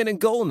game-winning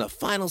goal in the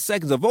final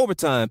seconds of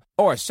overtime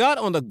or a shot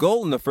on the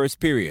goal in the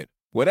first period.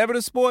 Whatever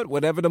the sport,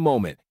 whatever the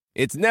moment.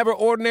 It's never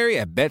ordinary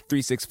at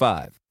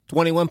Bet365.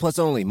 21 plus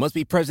only. Must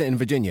be present in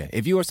Virginia.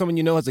 If you or someone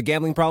you know has a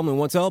gambling problem and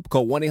wants help,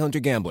 call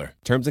 1-800-GAMBLER.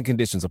 Terms and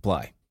conditions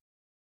apply.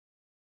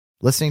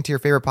 Listening to your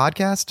favorite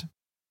podcast?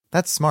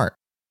 That's smart.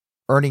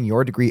 Earning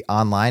your degree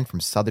online from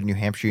Southern New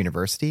Hampshire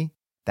University?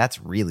 That's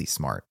really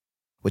smart.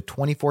 With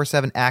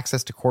 24/7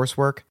 access to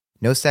coursework,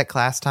 no set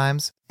class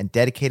times, and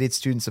dedicated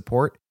student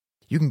support,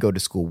 you can go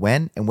to school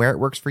when and where it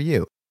works for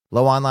you.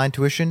 Low online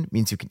tuition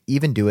means you can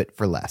even do it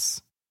for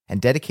less. And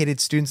dedicated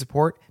student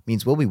support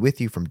means we'll be with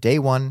you from day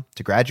one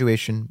to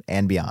graduation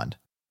and beyond.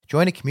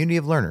 Join a community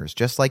of learners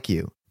just like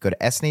you. Go to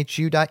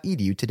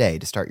snhu.edu today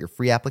to start your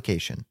free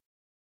application.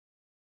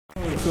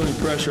 I don't feel any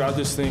pressure. I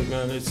just think,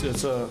 man, it's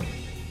and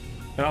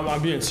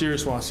I'm being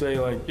serious when I say,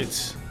 like,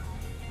 it's,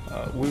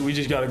 we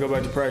just got to go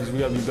back to practice. We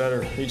got to be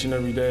better each and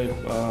every day.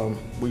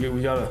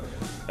 We got to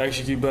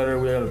execute better.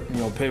 We got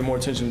to, pay more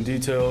attention to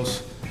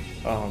details.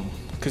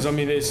 Because,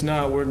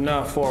 we're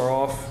not far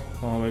off.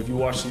 If you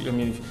watch,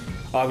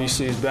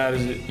 obviously, as bad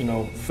as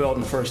it, felt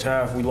in the first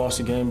half, we lost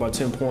the game by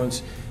 10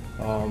 points.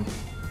 A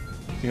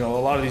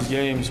lot of these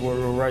games where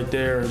we're right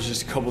there, it's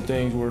just a couple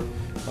things where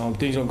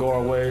things don't go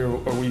our way or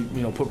we,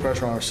 put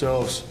pressure on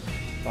ourselves.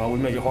 We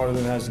make it harder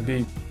than it has to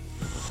be.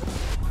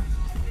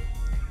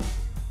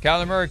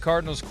 Kyler Murray,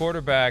 Cardinals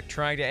quarterback,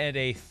 trying to end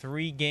a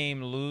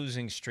 3-game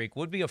losing streak.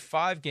 Would be a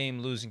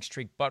 5-game losing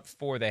streak, but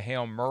for the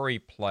Hail Murray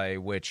play,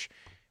 which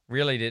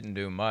really didn't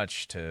do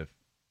much to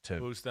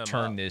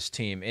turn this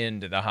team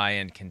into the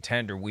high-end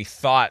contender we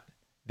thought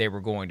they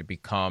were going to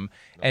become.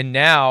 And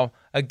now,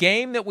 a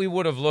game that we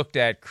would have looked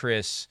at,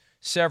 Chris,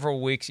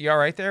 several weeks. You all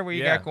right there? What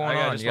you got going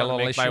on? Just you got a little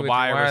make issue my with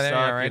wire your wire there?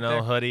 suck,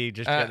 There? hoodie,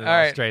 just getting it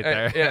all straight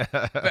there. Yeah.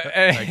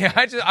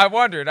 But, I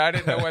wondered. I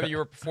didn't know whether you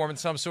were performing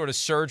some sort of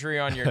surgery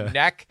on your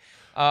neck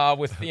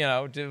without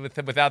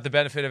the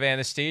benefit of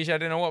anesthesia. I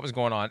didn't know what was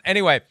going on.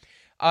 Anyway,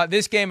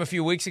 this game a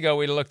few weeks ago,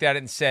 we looked at it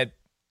and said,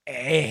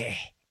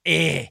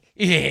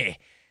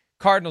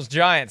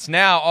 Cardinals-Giants.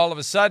 Now, all of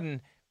a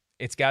sudden,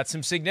 it's got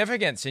some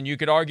significance, and you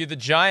could argue the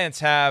Giants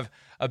have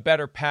a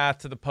better path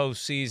to the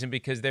postseason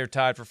because they're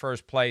tied for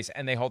first place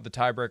and they hold the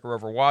tiebreaker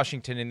over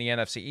Washington in the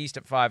NFC East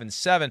at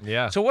 5-7.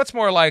 Yeah. So what's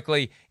more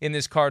likely in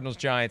this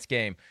Cardinals-Giants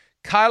game?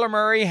 Kyler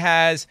Murray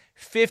has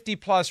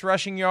 50-plus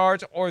rushing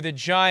yards, or the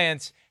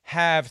Giants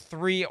have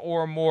 3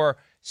 or more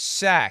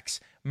sacks.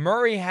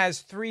 Murray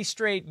has 3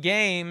 straight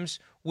games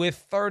with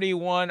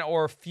 31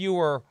 or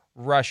fewer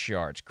rush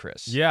yards,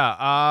 Chris. Yeah,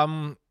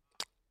 I'm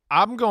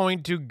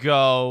going to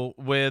go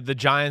with the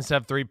Giants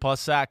have 3+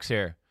 sacks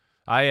here.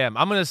 I am.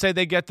 I'm going to say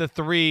they get to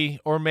 3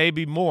 or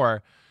maybe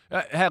more.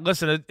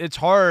 Listen, it's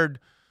hard,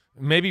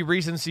 maybe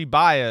recency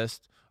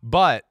biased,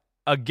 but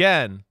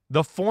again,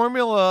 the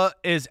formula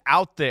is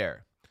out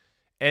there.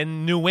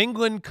 And New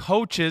England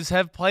coaches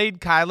have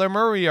played Kyler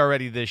Murray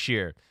already this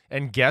year.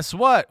 And guess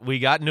what? We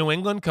got New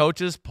England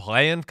coaches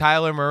playing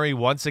Kyler Murray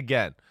once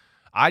again.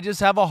 I just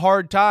have a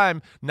hard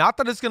time. Not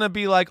that it's going to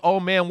be like, oh,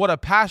 man, what a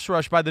pass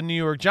rush by the New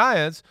York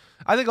Giants.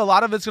 I think a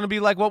lot of it's going to be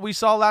like what we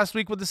saw last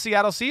week with the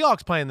Seattle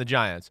Seahawks playing the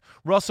Giants.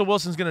 Russell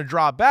Wilson's going to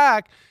drop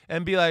back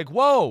and be like,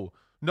 whoa,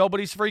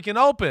 nobody's freaking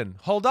open.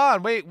 Hold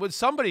on. Wait, would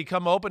somebody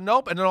come open?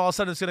 Nope. And then all of a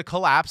sudden it's going to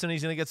collapse and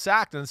he's going to get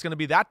sacked. And it's going to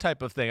be that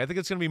type of thing. I think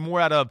it's going to be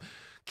more out of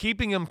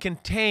keeping him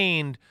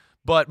contained,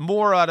 but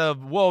more out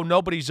of, whoa,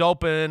 nobody's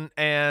open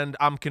and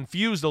I'm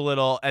confused a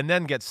little, and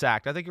then get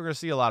sacked. I think you're going to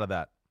see a lot of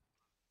that.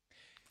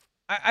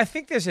 I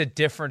think there's a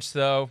difference,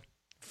 though,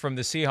 from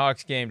the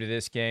Seahawks game to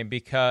this game,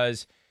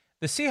 because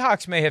the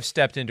Seahawks may have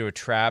stepped into a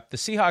trap. The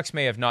Seahawks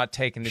may have not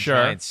taken the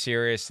Giants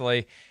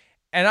seriously.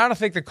 And I don't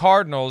think the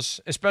Cardinals,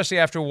 especially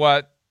after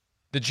what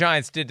the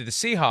Giants did to the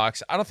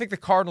Seahawks, I don't think the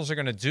Cardinals are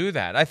going to do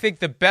that. I think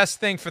the best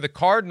thing for the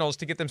Cardinals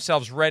to get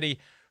themselves ready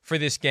for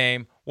this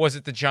game was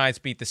that the Giants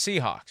beat the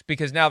Seahawks,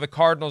 because now the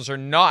Cardinals are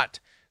not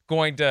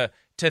going to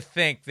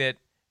think that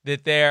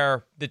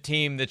they're the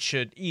team that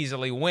should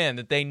easily win,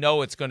 that they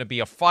know it's going to be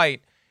a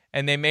fight,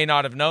 and they may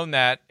not have known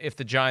that if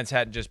the Giants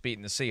hadn't just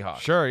beaten the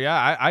Seahawks. Sure,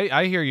 yeah,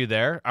 I hear you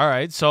there. All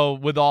right, so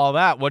with all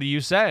that, what are you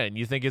saying?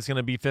 You think it's going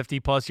to be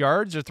 50+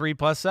 yards or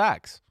 3+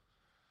 sacks?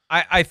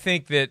 I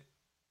think that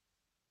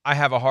I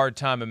have a hard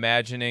time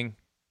imagining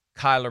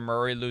Kyler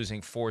Murray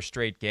losing 4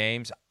 straight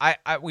games.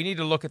 We need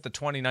to look at the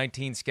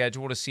 2019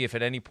 schedule to see if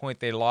at any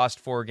point they lost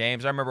 4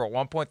 games. I remember at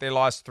one point they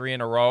lost 3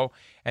 in a row,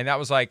 and that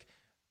was like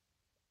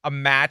a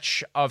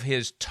match of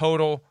his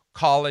total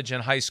college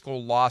and high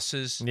school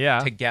losses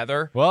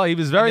together. Well, he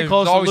was very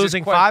close to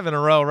losing 5 in a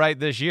row right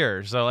this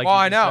year. So, like,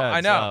 I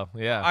know.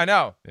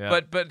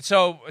 Yeah. But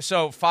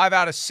so 5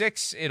 out of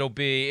 6 it'll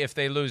be if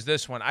they lose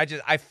this one.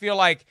 I feel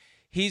like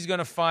he's going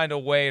to find a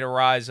way to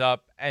rise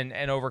up and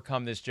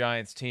overcome this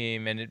Giants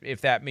team. And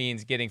if that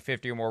means getting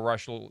 50 or more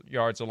rushing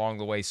yards along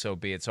the way, so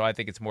be it. So I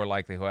think it's more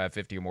likely he'll have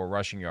 50 or more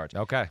rushing yards.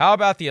 Okay. How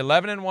about the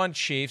 11-1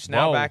 Chiefs,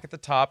 now back at the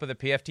top of the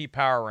PFT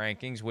Power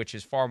Rankings, which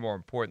is far more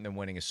important than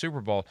winning a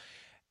Super Bowl,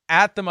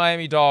 at the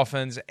Miami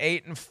Dolphins,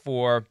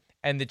 8-4,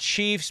 and the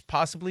Chiefs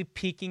possibly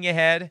peeking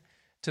ahead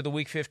to the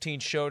Week 15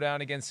 showdown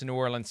against the New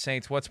Orleans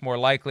Saints. What's more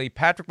likely?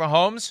 Patrick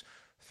Mahomes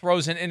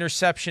throws an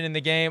interception in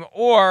the game,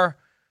 or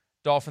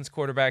Dolphins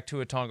quarterback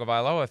Tua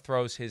Tagovailoa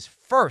throws his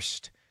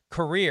first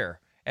career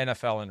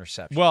NFL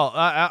interception. Well,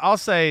 I'll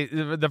say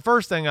the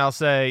first thing I'll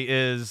say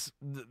is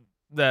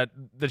that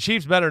the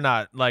Chiefs better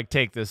not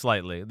take this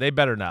lightly. They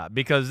better not,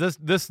 because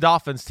this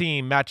Dolphins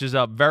team matches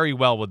up very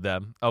well with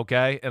them,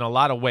 okay, in a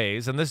lot of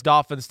ways. And this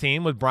Dolphins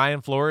team with Brian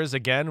Flores,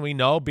 again, we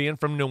know, being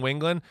from New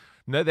England,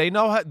 they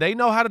know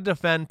how to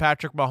defend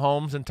Patrick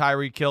Mahomes and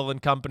Tyreek Hill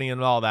and company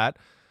and all that.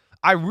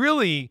 I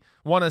really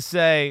want to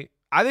say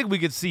I think we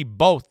could see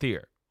both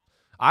here.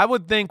 I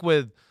would think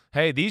with,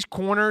 hey, these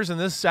corners and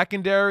this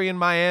secondary in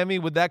Miami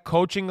with that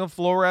coaching of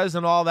Flores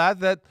and all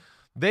that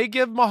they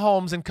give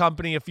Mahomes and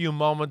company a few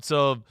moments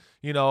of,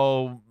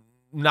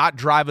 not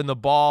driving the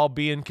ball,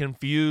 being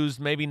confused,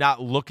 maybe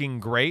not looking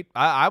great.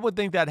 I would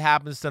think that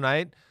happens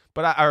tonight,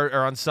 or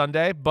on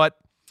Sunday. But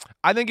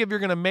I think if you're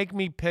going to make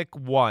me pick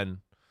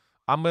one,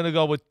 I'm going to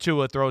go with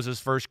Tua throws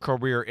his first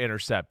career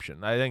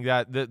interception. I think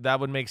that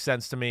would make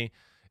sense to me.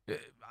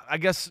 I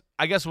guess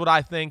what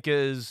I think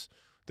is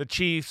the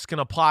Chiefs can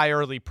apply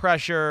early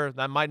pressure.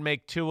 That might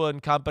make Tua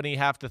and company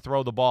have to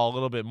throw the ball a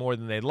little bit more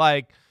than they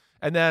like.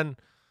 And then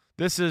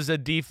this is a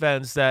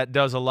defense that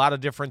does a lot of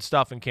different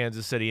stuff in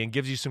Kansas City and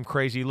gives you some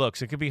crazy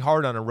looks. It could be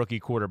hard on a rookie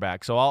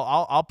quarterback. So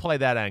I'll play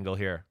that angle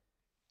here.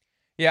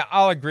 Yeah,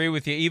 I'll agree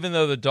with you. Even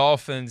though the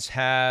Dolphins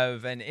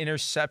have an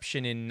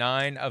interception in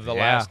 9 of the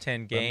last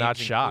 10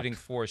 games, including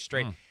 4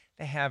 straight,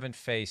 they haven't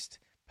faced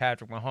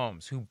Patrick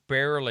Mahomes, who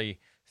barely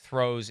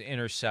throws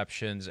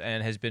interceptions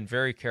and has been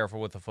very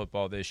careful with the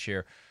football this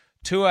year.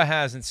 Tua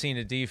hasn't seen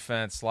a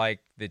defense like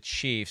the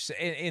Chiefs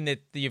in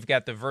that you've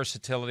got the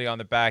versatility on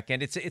the back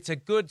end. It's a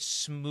good,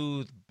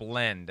 smooth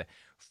blend,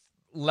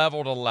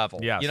 level to level.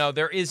 Yes.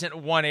 There isn't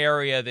one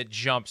area that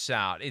jumps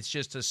out. It's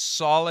just a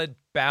solid,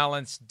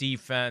 balanced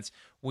defense.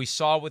 We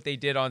saw what they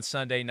did on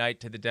Sunday night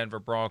to the Denver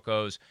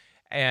Broncos,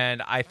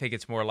 and I think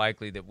it's more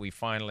likely that we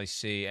finally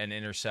see an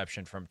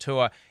interception from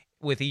Tua.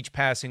 With each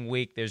passing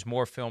week, there's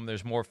more film,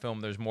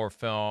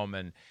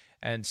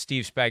 and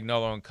Steve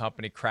Spagnuolo and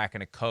company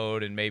cracking a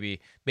code and maybe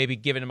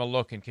giving him a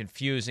look and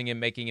confusing him,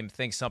 making him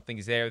think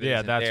something's there that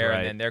isn't there, right.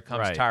 And then there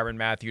comes Tyrann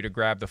Mathieu to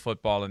grab the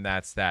football, and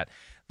that's that.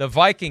 The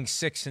Vikings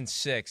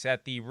 6-6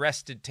 at the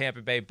rested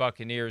Tampa Bay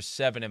Buccaneers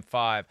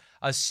 7-5.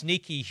 A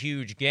sneaky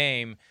huge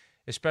game,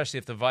 especially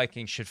if the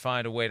Vikings should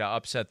find a way to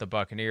upset the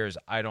Buccaneers.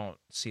 I don't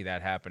see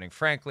that happening.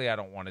 Frankly, I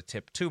don't want to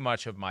tip too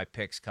much of my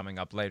picks coming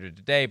up later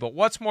today. But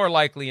what's more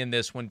likely in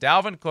this one?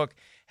 Dalvin Cook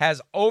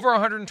has over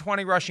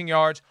 120 rushing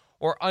yards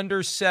or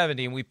under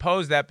 70, and we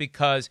pose that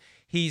because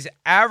he's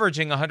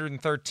averaging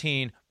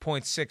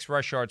 113.6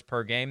 rush yards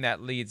per game.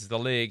 That leads the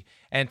league.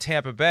 And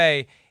Tampa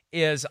Bay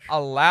is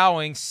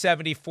allowing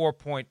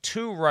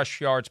 74.2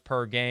 rush yards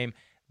per game.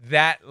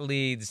 That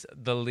leads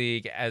the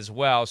league as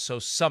well. So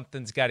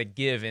something's got to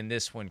give in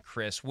this one,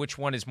 Chris. Which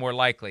one is more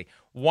likely,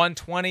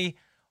 120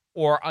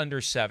 or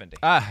under 70?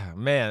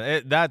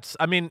 Man,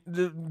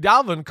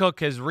 Dalvin Cook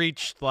has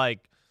reached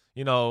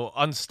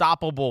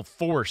unstoppable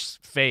force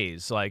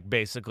phase,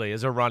 basically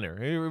as a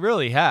runner. He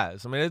really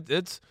has. I mean,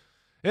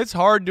 it's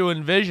hard to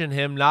envision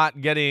him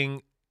not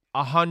getting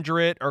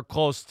 100 or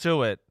close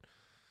to it.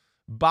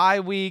 Bye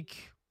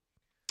week,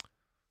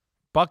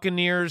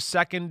 Buccaneers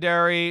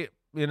secondary,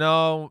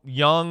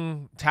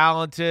 young,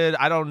 talented.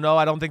 I don't know.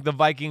 I don't think the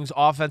Vikings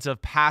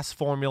offensive pass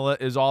formula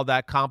is all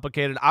that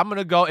complicated. I'm going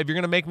to go, if you're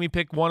going to make me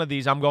pick one of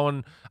these, I'm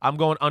going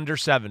under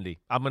 70.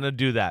 I'm going to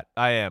do that.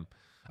 I am.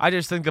 I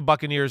just think the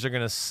Buccaneers are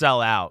going to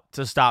sell out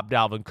to stop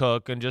Dalvin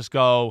Cook and just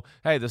go,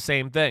 hey, the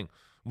same thing.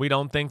 We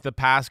don't think the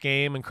pass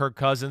game and Kirk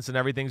Cousins and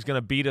everything's going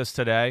to beat us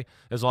today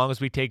as long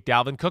as we take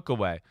Dalvin Cook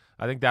away.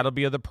 I think that'll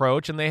be the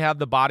approach, and they have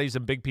the bodies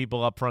and big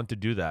people up front to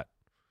do that.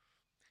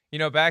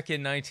 Back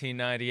in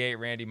 1998,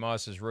 Randy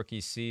Moss's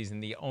rookie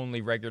season, the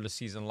only regular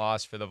season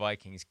loss for the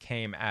Vikings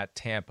came at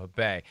Tampa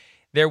Bay.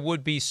 There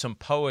would be some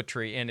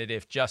poetry in it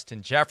if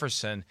Justin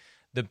Jefferson,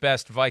 the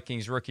best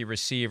Vikings rookie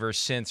receiver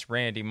since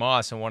Randy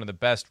Moss and one of the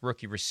best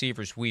rookie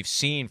receivers we've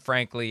seen,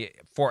 frankly,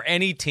 for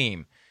any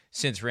team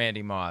since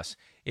Randy Moss,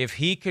 if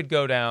he could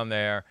go down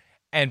there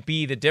and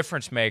be the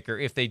difference maker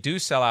if they do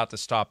sell out to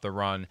stop the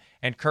run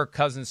and Kirk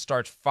Cousins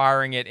starts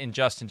firing it in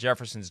Justin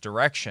Jefferson's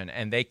direction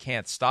and they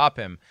can't stop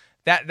him,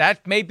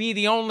 that may be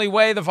the only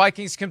way the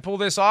Vikings can pull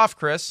this off,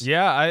 Chris.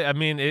 Yeah, I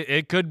mean,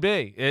 it could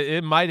be.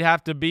 It might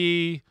have to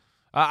be.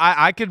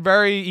 I could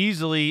very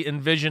easily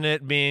envision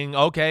it being,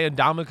 okay, and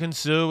Ndamukong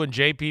Suh and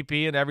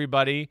JPP and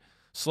everybody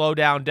slow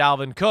down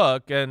Dalvin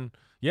Cook. And,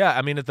 yeah,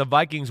 I mean, if the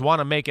Vikings want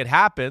to make it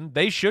happen,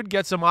 they should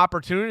get some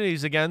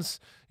opportunities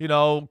against,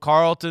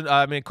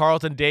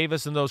 Carlton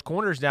Davis and those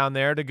corners down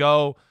there to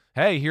go,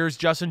 hey, here's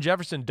Justin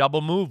Jefferson,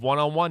 double move,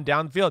 one-on-one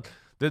downfield.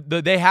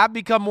 They have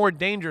become more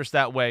dangerous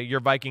that way,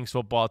 your Vikings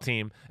football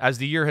team, as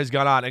the year has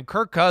gone on. And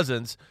Kirk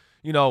Cousins,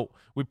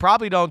 we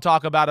probably don't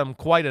talk about him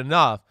quite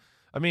enough.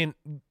 I mean,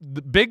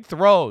 the big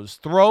throws,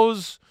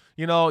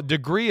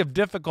 degree of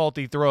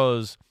difficulty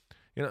throws.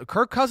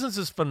 Kirk Cousins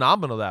is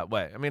phenomenal that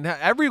way. I mean,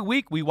 every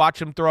week we watch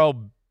him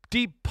throw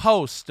deep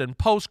post and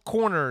post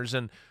corners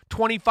and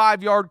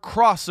 25-yard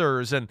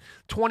crossers and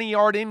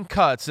 20-yard in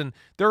cuts, and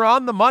they're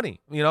on the money.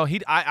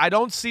 I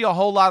don't see a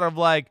whole lot of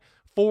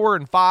 4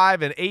 and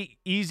 5 and 8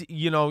 easy,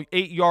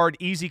 8-yard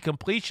easy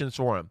completions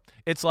for him.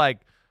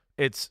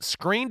 It's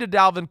screen to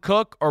Dalvin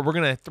Cook or we're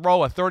going to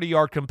throw a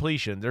 30-yard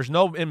completion. There's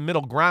no in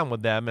middle ground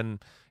with them, and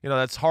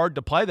that's hard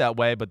to play that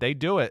way, but they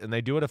do it, and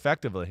they do it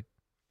effectively.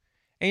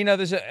 And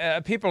there's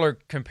people are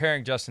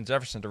comparing Justin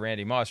Jefferson to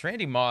Randy Moss.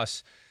 Randy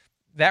Moss,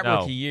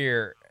 rookie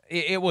year,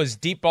 it was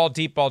deep ball,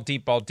 deep ball,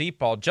 deep ball, deep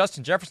ball.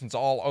 Justin Jefferson's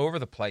all over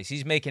the place.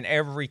 He's making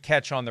every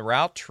catch on the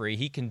route tree.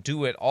 He can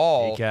do it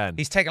all. He can.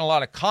 He's taking a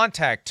lot of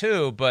contact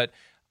too, but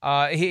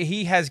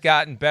he has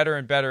gotten better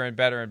and better and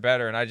better and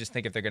better, and I just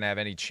think if they're going to have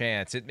any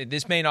chance,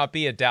 this may not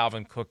be a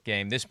Dalvin Cook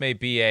game. This may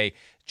be a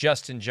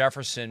Justin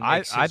Jefferson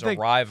makes his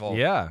arrival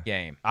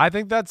game. I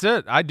think that's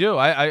it. I do.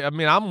 I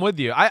mean, I'm with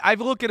you. I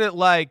look at it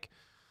like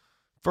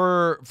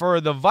for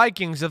the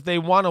Vikings, if they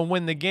want to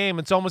win the game,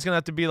 it's almost going to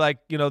have to be like,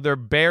 their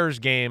Bears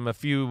game a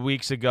few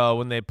weeks ago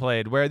when they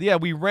played, where,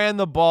 we ran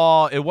the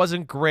ball. It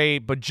wasn't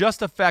great, but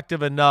just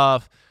effective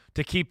enough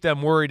to keep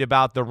them worried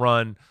about the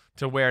run,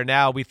 to where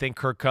now we think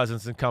Kirk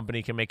Cousins and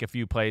company can make a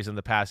few plays in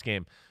the pass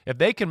game. If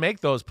they can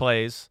make those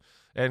plays,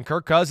 and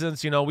Kirk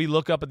Cousins, we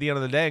look up at the end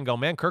of the day and go,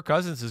 man, Kirk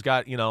Cousins has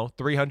got,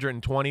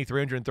 320,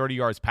 330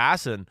 yards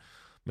passing.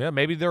 Yeah,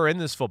 maybe they're in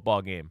this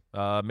football game.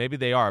 Maybe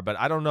they are, but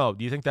I don't know.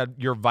 Do you think that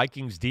your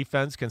Vikings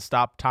defense can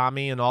stop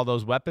Tommy and all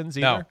those weapons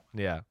either?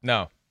 No. Yeah.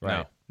 No.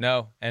 Right.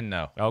 No, and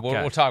no. Okay.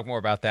 We'll talk more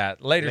about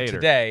that later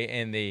today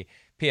in the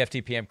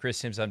PFTPM Chris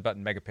Sims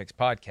Unbuttoned Mega Picks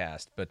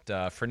podcast.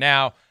 But for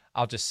now,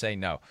 I'll just say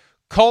no.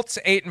 Colts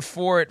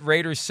 8-4 at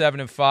Raiders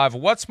 7-5.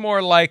 What's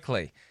more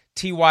likely?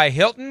 T.Y.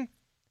 Hilton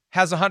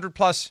has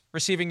 100-plus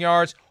receiving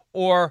yards,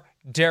 or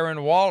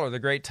Darren Waller, the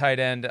great tight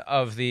end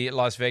of the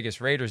Las Vegas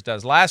Raiders,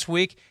 does. Last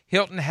week,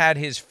 Hilton had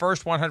his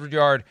first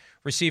 100-yard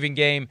receiving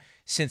game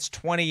since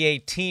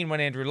 2018 when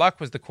Andrew Luck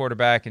was the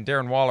quarterback, and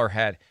Darren Waller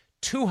had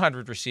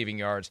 200 receiving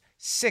yards,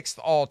 6th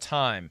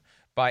all-time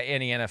by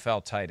any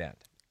NFL tight end.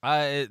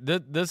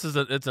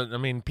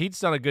 Pete's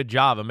done a good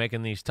job of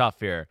making these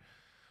tough here.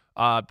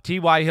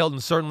 T.Y.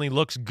 Hilton certainly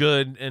looks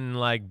good and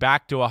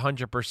back to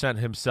 100%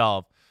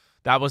 himself.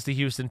 That was the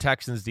Houston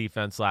Texans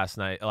defense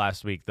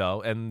last week,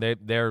 though, and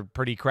they're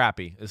pretty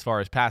crappy as far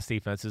as pass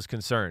defense is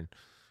concerned.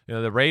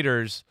 The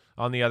Raiders,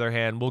 on the other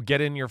hand, will get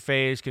in your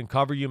face, can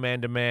cover you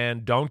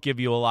man-to-man, don't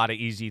give you a lot of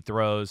easy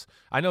throws.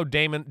 I know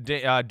Damon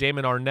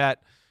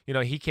Arnett,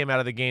 he came out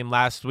of the game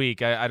last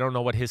week. I don't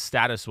know what his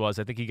status was.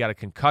 I think he got a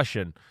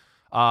concussion.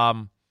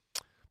 But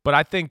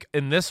I think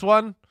in this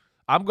one,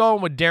 I'm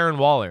going with Darren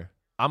Waller.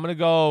 I'm going to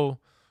go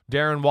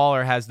Darren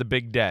Waller has the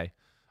big day.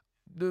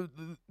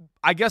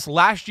 I guess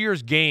last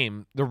year's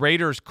game, the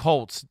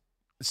Raiders-Colts,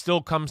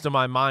 still comes to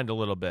my mind a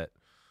little bit.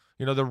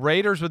 The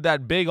Raiders with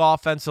that big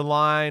offensive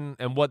line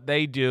and what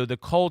they do, the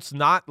Colts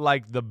not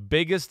like the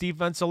biggest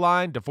defensive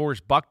line.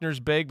 DeForest Buckner's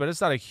big, but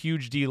it's not a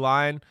huge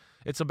D-line.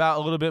 It's about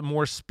a little bit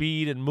more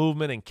speed and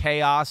movement and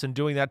chaos and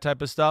doing that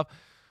type of stuff.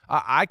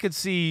 I could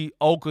see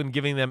Oakland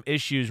giving them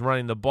issues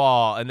running the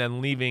ball and then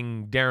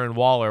leaving Darren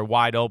Waller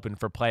wide open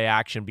for play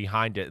action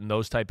behind it in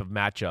those type of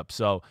matchups.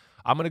 So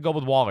I'm going to go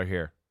with Waller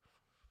here.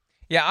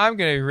 Yeah, I'm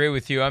going to agree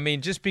with you. I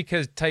mean, just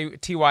because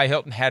T.Y.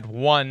 Hilton had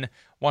one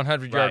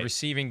 100-yard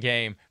receiving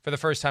game for the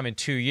first time in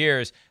 2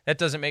 years, that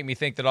doesn't make me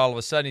think that all of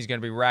a sudden he's going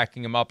to be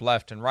racking them up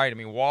left and right. I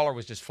mean, Waller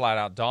was just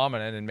flat-out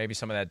dominant, and maybe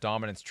some of that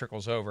dominance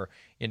trickles over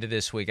into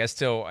this week. I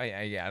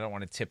don't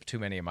want to tip too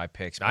many of my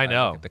picks. I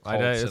know.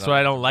 That's what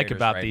I don't like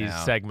about these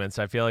segments.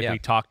 I feel like we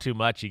talk too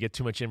much. You get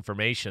too much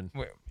information.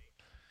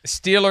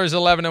 Steelers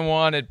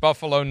 11-1 at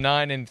Buffalo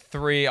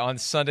 9-3 on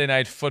Sunday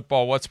Night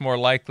Football. What's more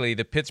likely?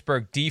 The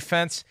Pittsburgh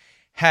defense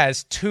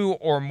has 2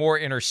 or more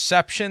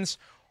interceptions,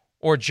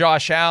 or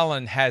Josh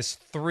Allen has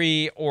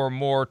 3 or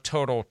more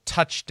total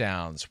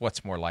touchdowns.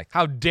 What's more likely?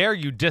 How dare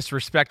you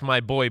disrespect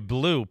my boy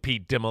Blue,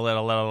 Pete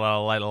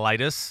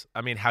Dimolitalitis?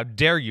 I mean, how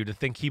dare you to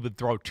think he would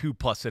throw 2+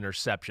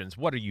 interceptions?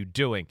 What are you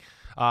doing?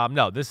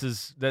 No,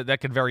 that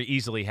could very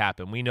easily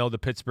happen. We know the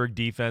Pittsburgh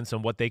defense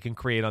and what they can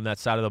create on that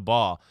side of the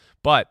ball.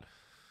 But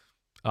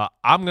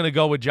I'm going to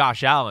go with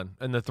Josh Allen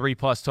and the 3+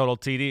 total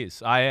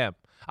TDs. I am.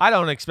 I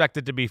don't expect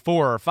it to be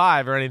 4 or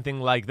 5 or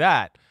anything like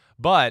that,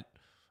 but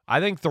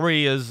I think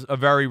 3 is a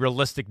very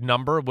realistic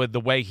number with the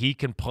way he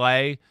can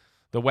play,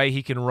 the way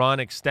he can run,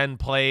 extend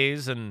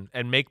plays, and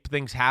make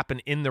things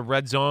happen in the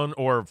red zone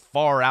or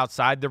far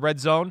outside the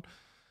red zone.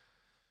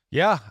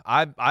 Yeah,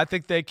 I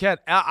think they can.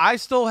 I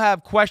still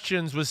have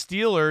questions with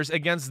Steelers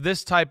against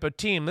this type of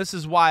team. This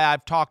is why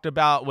I've talked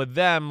about with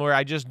them where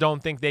I just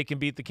don't think they can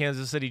beat the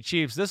Kansas City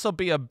Chiefs. This will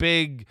be a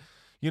big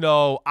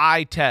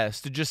eye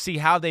test to just see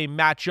how they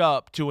match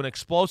up to an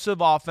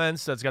explosive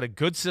offense that's got a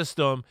good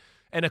system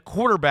and a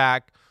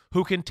quarterback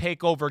who can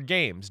take over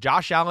games.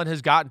 Josh Allen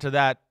has gotten to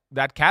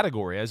that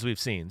category, as we've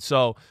seen.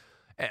 So,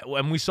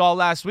 when we saw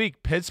last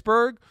week,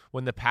 Pittsburgh,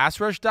 when the pass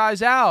rush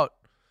dies out,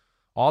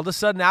 all of a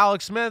sudden,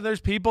 Alex Smith,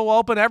 there's people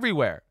open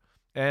everywhere.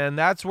 And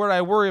that's where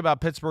I worry about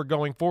Pittsburgh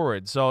going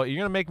forward. So, you're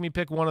going to make me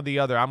pick one or the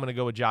other. I'm going to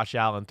go with Josh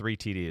Allen, 3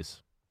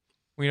 TDs.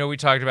 We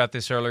talked about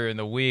this earlier in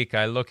the week.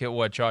 I look at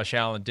what Josh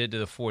Allen did to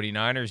the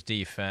 49ers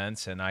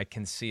defense, and I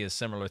can see a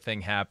similar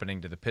thing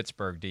happening to the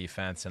Pittsburgh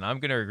defense. And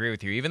I'm going to agree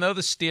with you. Even though the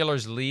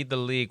Steelers lead the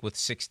league with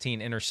 16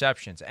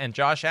 interceptions, and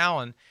Josh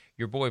Allen,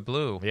 your boy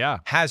Blue,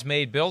 has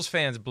made Bills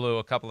fans blue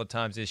a couple of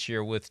times this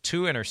year with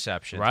 2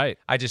 interceptions. Right.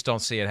 I just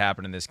don't see it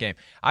happen in this game.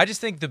 I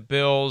just think the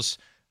Bills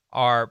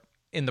are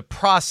in the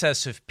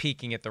process of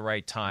peaking at the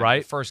right time.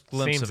 Right. The first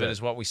glimpse of it is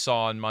what we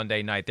saw on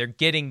Monday night. They're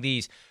getting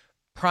these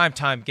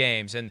primetime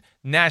games and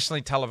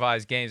nationally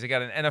televised games. They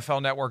got an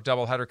NFL Network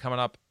doubleheader coming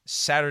up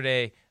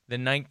Saturday the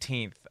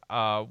 19th,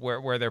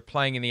 where they're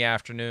playing in the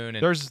afternoon.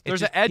 And there's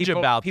an edge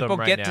about them right now. People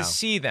get to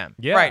see them.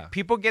 Yeah. Right.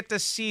 People get to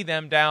see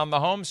them down the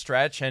home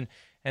stretch, and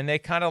they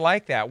kind of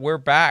like that. We're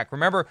back.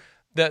 Remember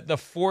the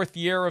 4th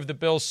year of the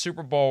Bills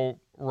Super Bowl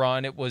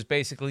run, it was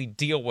basically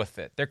deal with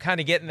it. They're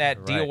kind of getting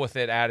that deal with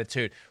it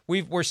attitude.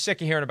 We're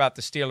sick of hearing about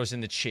the Steelers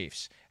and the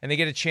Chiefs, and they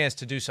get a chance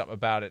to do something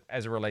about it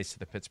as it relates to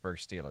the Pittsburgh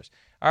Steelers.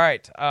 All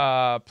right,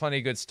 plenty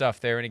of good stuff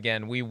there. And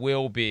again, we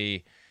will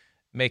be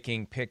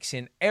making picks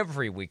in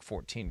every Week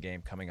 14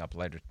 game coming up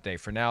later today.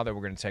 For now, though,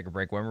 we're going to take a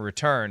break. When we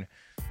return,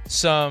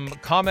 some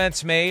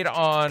comments made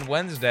on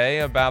Wednesday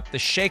about the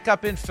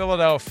shakeup in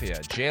Philadelphia.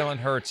 Jalen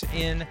Hurts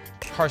in,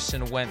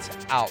 Carson Wentz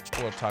out.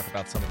 We'll talk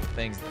about some of the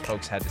things that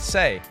folks had to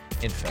say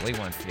in Philly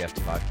when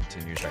PFT Live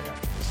continues right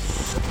after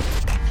this.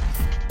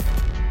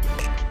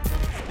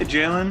 Hey,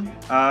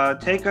 Jalen,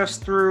 take us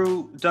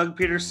through Doug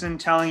Peterson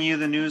telling you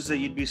the news that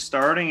you'd be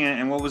starting,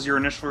 and what was your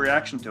initial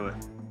reaction to it?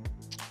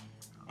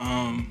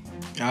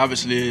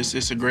 Obviously,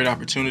 it's a great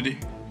opportunity,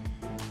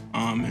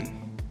 and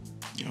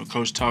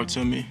Coach talked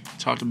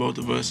to both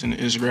of us, and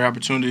it's a great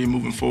opportunity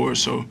moving forward.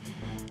 So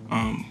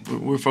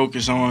we're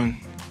focused on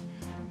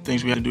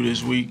things we had to do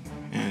this week,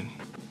 and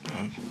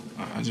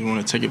I just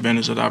want to take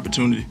advantage of the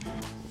opportunity.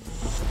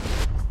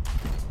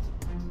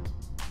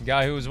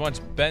 Guy who was once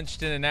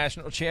benched in a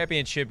national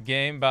championship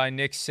game by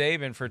Nick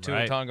Saban for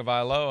Tua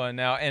Tagovailoa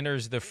now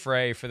enters the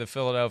fray for the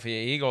Philadelphia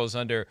Eagles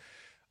under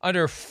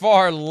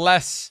far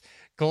less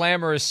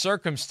glamorous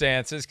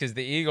circumstances, because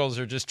the Eagles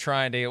are just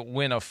trying to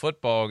win a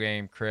football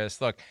game,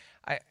 Chris. Look,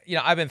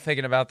 I've been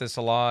thinking about this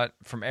a lot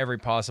from every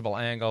possible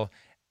angle,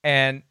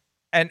 and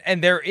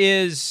there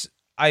is,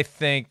 I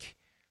think,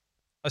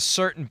 a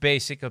certain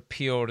basic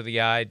appeal to the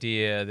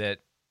idea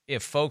that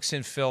if folks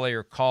in Philly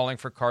are calling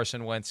for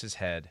Carson Wentz's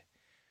head,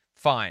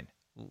 fine.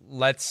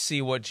 Let's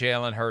see what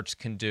Jalen Hurts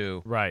can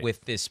do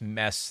with this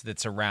mess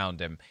that's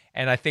around him.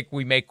 And I think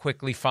we may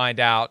quickly find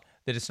out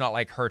that it's not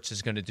like Hurts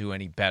is going to do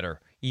any better,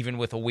 even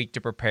with a week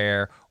to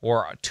prepare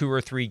or 2 or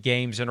 3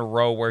 games in a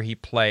row where he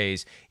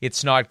plays.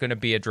 It's not going to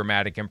be a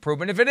dramatic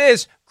improvement. If it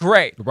is,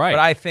 great. Right. But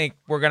I think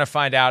we're going to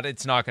find out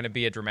it's not going to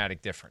be a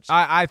dramatic difference.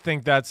 I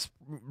think that's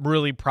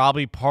really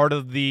probably part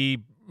of the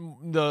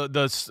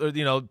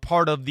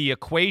part of the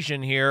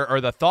equation here,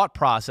 or the thought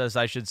process,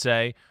 I should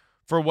say,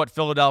 for what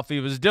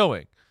Philadelphia was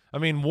doing. I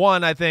mean,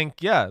 one, I think,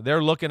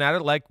 they're looking at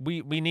it like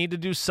we need to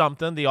do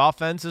something. The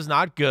offense is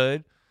not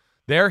good.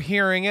 They're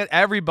hearing it.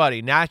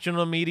 Everybody,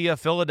 national media,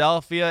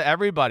 Philadelphia,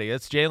 everybody.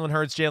 It's Jalen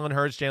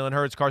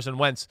Hurts, Carson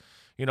Wentz,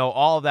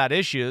 all of that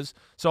issues.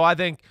 So I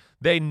think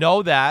they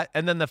know that.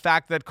 And then the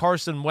fact that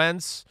Carson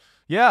Wentz,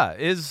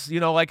 is,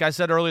 like I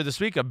said earlier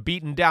this week, a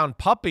beaten down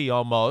puppy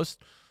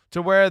almost,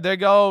 to where they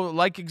go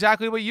like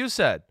exactly what you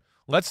said.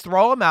 Let's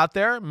throw him out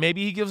there.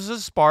 Maybe he gives us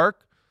a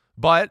spark.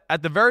 But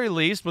at the very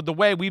least, with the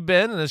way we've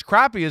been and as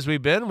crappy as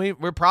we've been,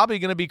 we're probably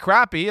going to be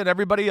crappy, and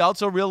everybody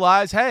else will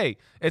realize, hey,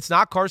 it's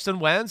not Carson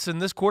Wentz,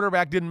 and this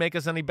quarterback didn't make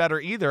us any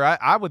better either.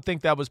 I would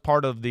think that was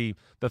part of the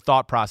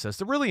thought process.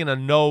 They're really in a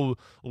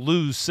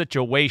no-lose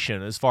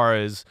situation as far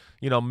as,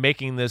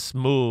 making this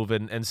move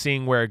and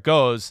seeing where it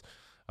goes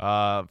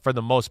for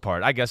the most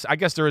part. I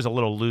guess there is a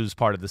little lose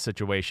part of the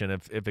situation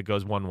if it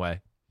goes one way.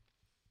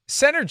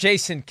 Senator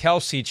Jason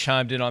Kelce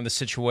chimed in on the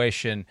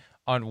situation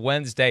on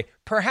Wednesday,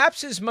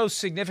 perhaps his most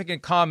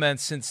significant comment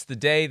since the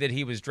day that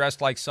he was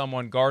dressed like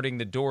someone guarding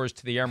the doors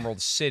to the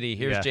Emerald City.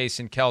 Here's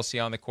Jason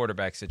Kelce on the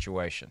quarterback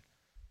situation.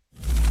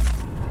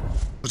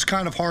 It's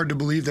kind of hard to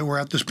believe that we're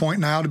at this point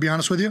now, to be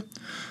honest with you.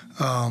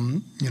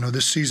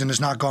 This season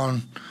has not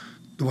gone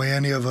the way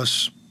any of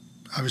us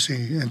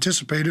obviously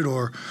anticipated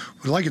or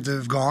would like it to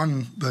have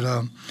gone. But,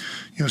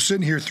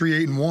 sitting here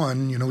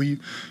 3-8-1,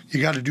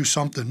 you got to do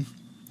something.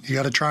 You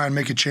got to try and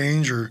make a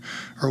change or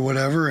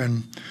whatever.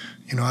 And,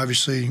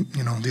 obviously,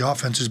 the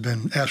offense has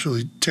been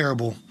absolutely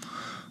terrible,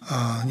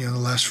 the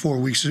last 4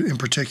 weeks in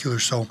particular.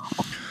 So,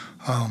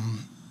 I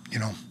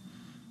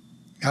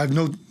have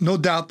no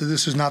doubt that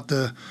this is not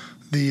the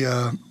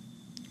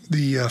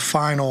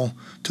final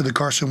to the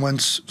Carson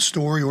Wentz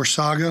story or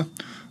saga.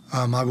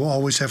 I will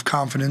always have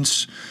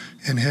confidence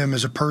in him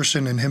as a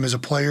person and him as a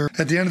player.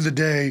 At the end of the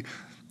day,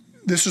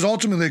 this is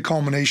ultimately a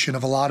culmination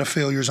of a lot of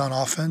failures on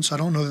offense. I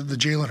don't know that the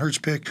Jalen Hurts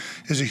pick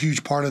is a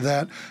huge part of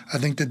that. I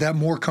think that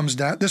more comes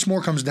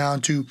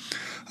down to,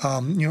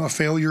 a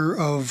failure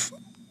of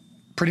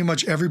pretty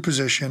much every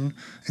position,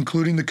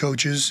 including the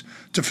coaches,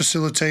 to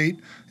facilitate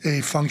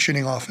a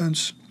functioning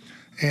offense.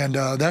 And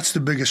that's the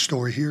biggest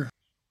story here.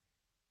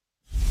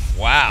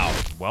 Wow.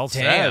 Well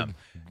said.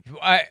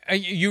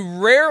 You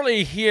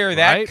rarely hear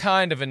that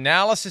kind of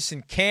analysis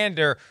and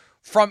candor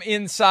from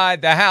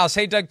inside the house.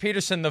 Hey, Doug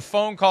Peterson, the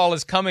phone call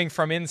is coming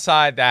from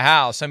inside the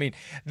house. I mean,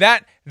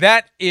 that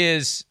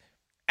is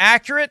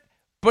accurate,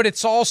 but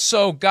it's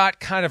also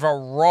got kind of a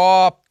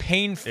raw,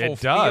 painful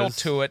feel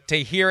to it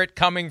to hear it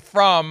coming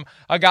from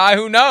a guy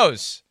who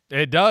knows.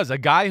 It does. A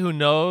guy who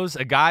knows,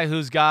 a guy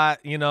who's got,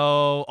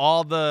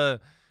 all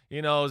the,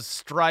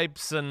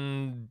 stripes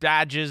and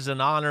badges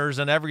and honors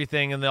and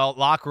everything in the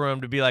locker room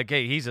to be like,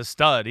 hey, he's a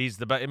stud. He's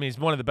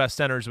one of the best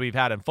centers we've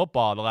had in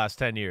football the last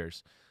 10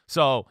 years.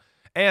 So,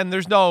 and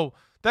there's no,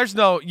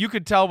 you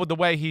could tell with the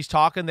way he's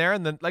talking there,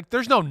 and then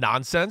there's no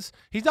nonsense.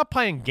 He's not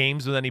playing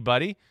games with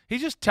anybody.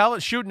 He's just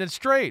shooting it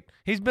straight.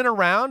 He's been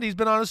around. He's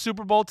been on a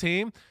Super Bowl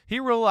team. He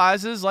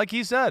realizes, like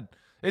he said,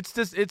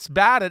 it's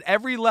bad at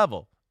every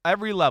level,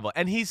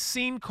 and he's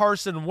seen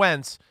Carson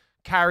Wentz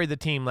carry the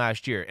team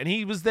last year, and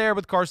he was there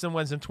with Carson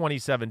Wentz in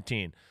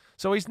 2017.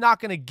 So he's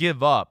not going to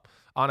give up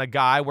on a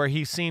guy where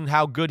he's seen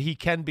how good he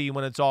can be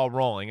when it's all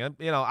rolling. And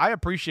I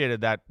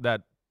appreciated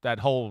that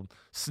whole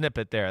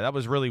snippet there. That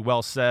was really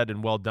well said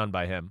and well done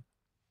by him.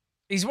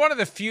 He's one of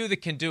the few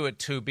that can do it,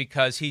 too,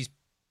 because he's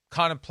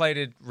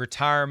contemplated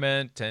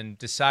retirement and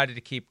decided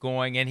to keep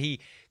going, and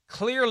he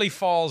clearly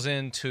falls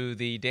into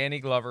the Danny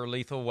Glover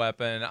lethal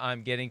weapon.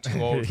 I'm getting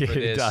too old for this.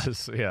 He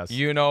does, yes.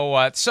 You know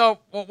what? So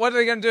what are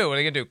they going to do? What are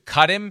they going to do?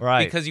 Cut him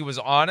because he was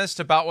honest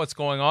about what's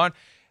going on?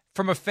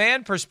 From a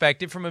fan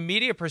perspective, from a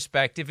media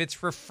perspective,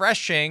 it's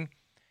refreshing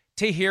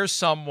to hear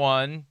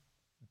someone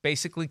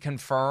basically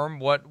confirm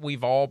what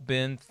we've all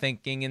been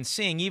thinking and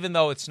seeing, even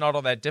though it's not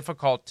all that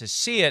difficult to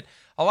see it.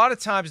 A lot of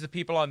times the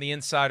people on the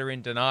inside are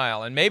in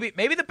denial. And maybe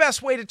the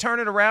best way to turn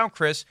it around,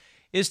 Chris,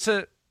 is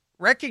to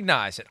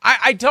recognize it.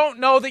 I don't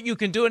know that you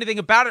can do anything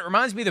about it. It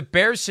reminds me of the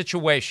Bears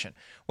situation.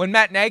 When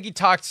Matt Nagy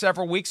talked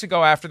several weeks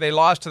ago after they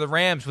lost to the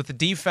Rams with the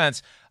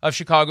defense of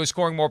Chicago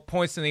scoring more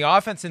points than the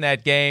offense in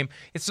that game,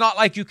 it's not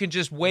like you can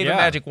just wave a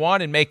magic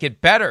wand and make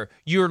it better.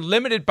 You're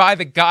limited by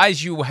the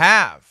guys you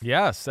have.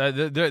 Yes,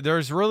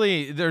 there's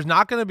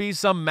not going to be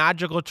some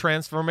magical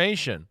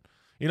transformation.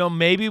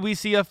 Maybe we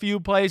see a few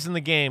plays in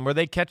the game where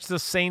they catch the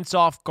Saints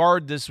off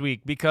guard this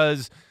week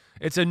because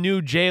it's a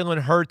new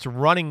Jalen Hurts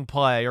running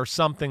play or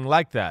something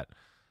like that.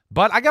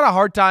 But I got a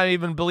hard time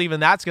even believing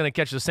that's going to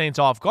catch the Saints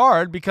off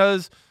guard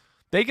because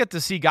they get to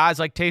see guys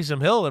like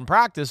Taysom Hill in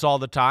practice all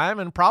the time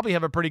and probably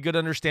have a pretty good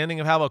understanding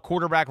of how a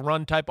quarterback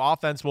run type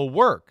offense will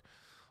work.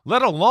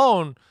 Let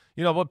alone,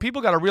 what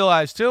people got to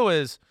realize too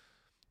is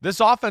this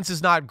offense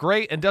is not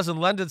great and doesn't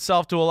lend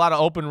itself to a lot of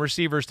open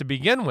receivers to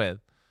begin with,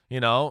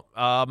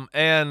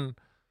 and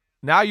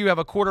now you have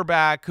a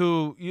quarterback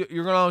who you're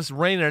going to almost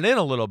rein it in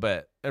a little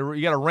bit.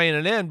 You got to rein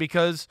it in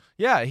because,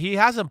 he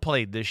hasn't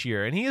played this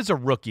year, and he is a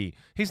rookie.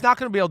 He's not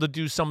going to be able to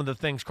do some of the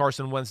things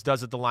Carson Wentz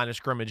does at the line of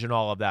scrimmage and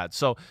all of that.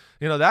 So,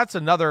 that's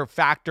another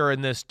factor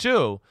in this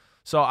too.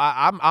 So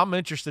I'm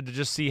interested to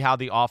just see how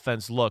the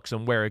offense looks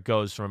and where it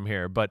goes from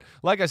here. But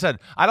like I said,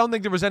 I don't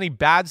think there was any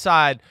bad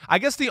side. I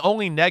guess the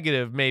only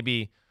negative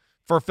maybe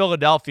for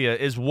Philadelphia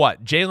is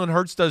what? Jalen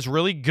Hurts does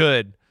really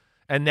good,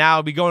 and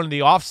now we go into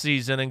the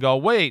offseason and go,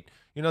 wait,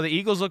 the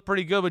Eagles look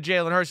pretty good with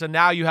Jalen Hurts, and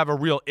now you have a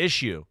real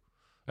issue.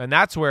 And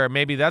that's where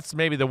maybe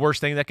the worst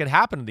thing that could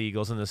happen to the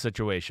Eagles in this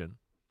situation.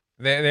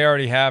 They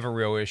already have a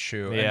real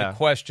issue. Yeah. And the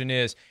question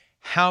is,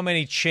 how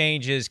many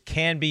changes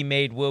can be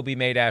made, will be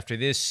made after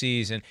this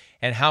season,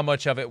 and how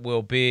much of it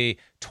will be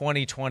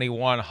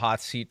 2021 hot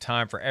seat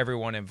time for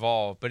everyone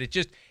involved. But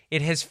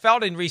it has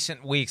felt in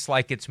recent weeks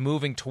like it's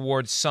moving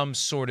towards some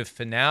sort of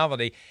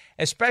finality,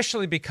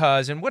 especially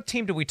because, and what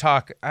team did we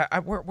talk?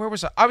 Where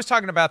was I? I was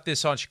talking about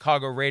this on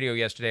Chicago radio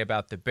yesterday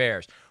about the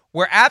Bears.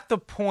 We're at the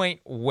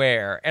point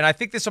where, and I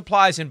think this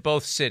applies in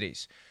both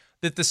cities,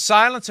 that the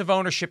silence of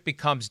ownership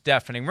becomes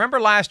deafening. Remember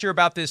last year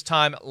about this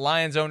time,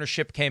 Lions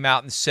ownership came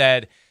out and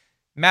said,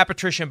 Matt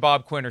Patricia and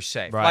Bob Quinn are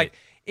safe. Right. Like,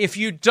 if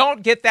you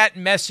don't get that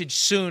message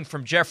soon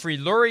from Jeffrey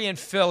Lurie in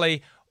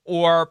Philly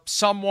or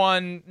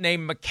someone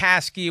named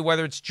McCaskey,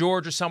 whether it's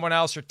George or someone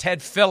else, or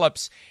Ted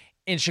Phillips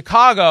in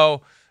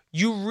Chicago,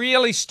 you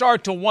really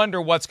start to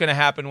wonder what's going to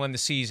happen when the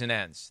season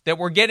ends. That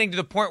we're getting to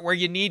the point where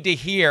you need to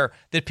hear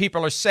that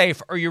people are safe,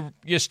 or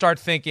you start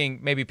thinking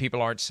maybe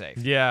people aren't safe.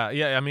 Yeah.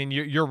 I mean,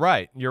 you're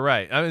right. You're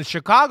right. I mean,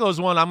 Chicago's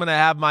one I'm going to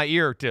have my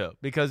ear to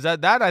because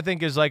that I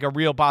think is like a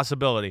real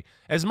possibility.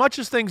 As much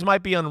as things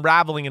might be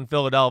unraveling in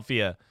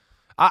Philadelphia,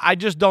 I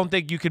just don't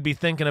think you could be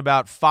thinking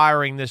about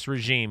firing this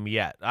regime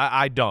yet.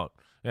 I don't.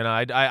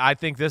 I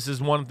think this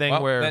is one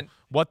thing where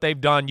what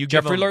they've done,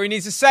 Jeffrey Lurie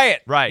needs to say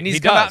it. Right. He needs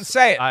to come out and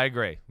say it. I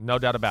agree. No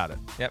doubt about it.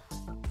 Yep.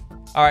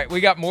 All right,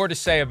 we got more to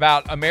say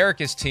about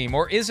America's team,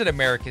 or is it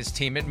America's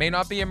team? It may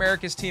not be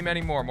America's team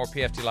anymore. More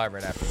PFT Live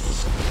right after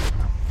this.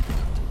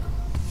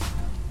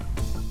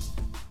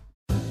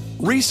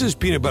 Reese's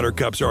peanut butter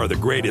cups are the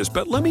greatest,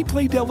 but let me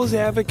play devil's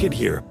advocate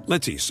here.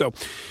 Let's see. So,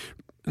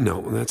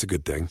 no, that's a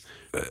good thing.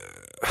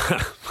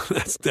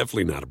 That's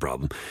definitely not a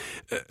problem.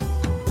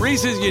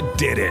 Reese's, you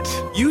did it.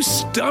 You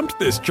stumped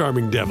this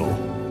charming devil.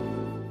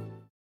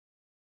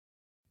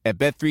 At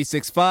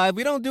Bet365,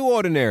 we don't do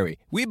ordinary.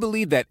 We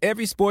believe that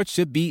every sport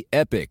should be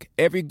epic.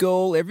 Every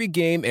goal, every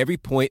game, every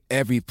point,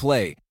 every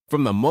play.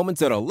 From the moments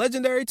that are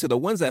legendary to the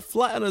ones that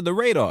fly under the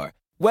radar.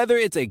 Whether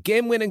it's a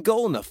game-winning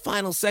goal in the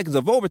final seconds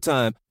of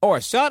overtime or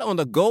a shot on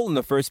the goal in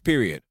the first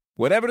period.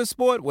 Whatever the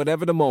sport,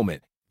 whatever the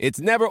moment. It's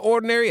never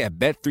ordinary at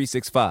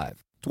Bet365.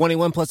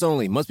 21 plus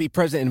only. Must be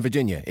present in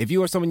Virginia. If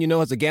you or someone you know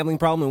has a gambling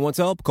problem and wants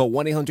help, call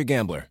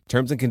 1-800-GAMBLER.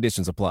 Terms and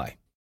conditions apply.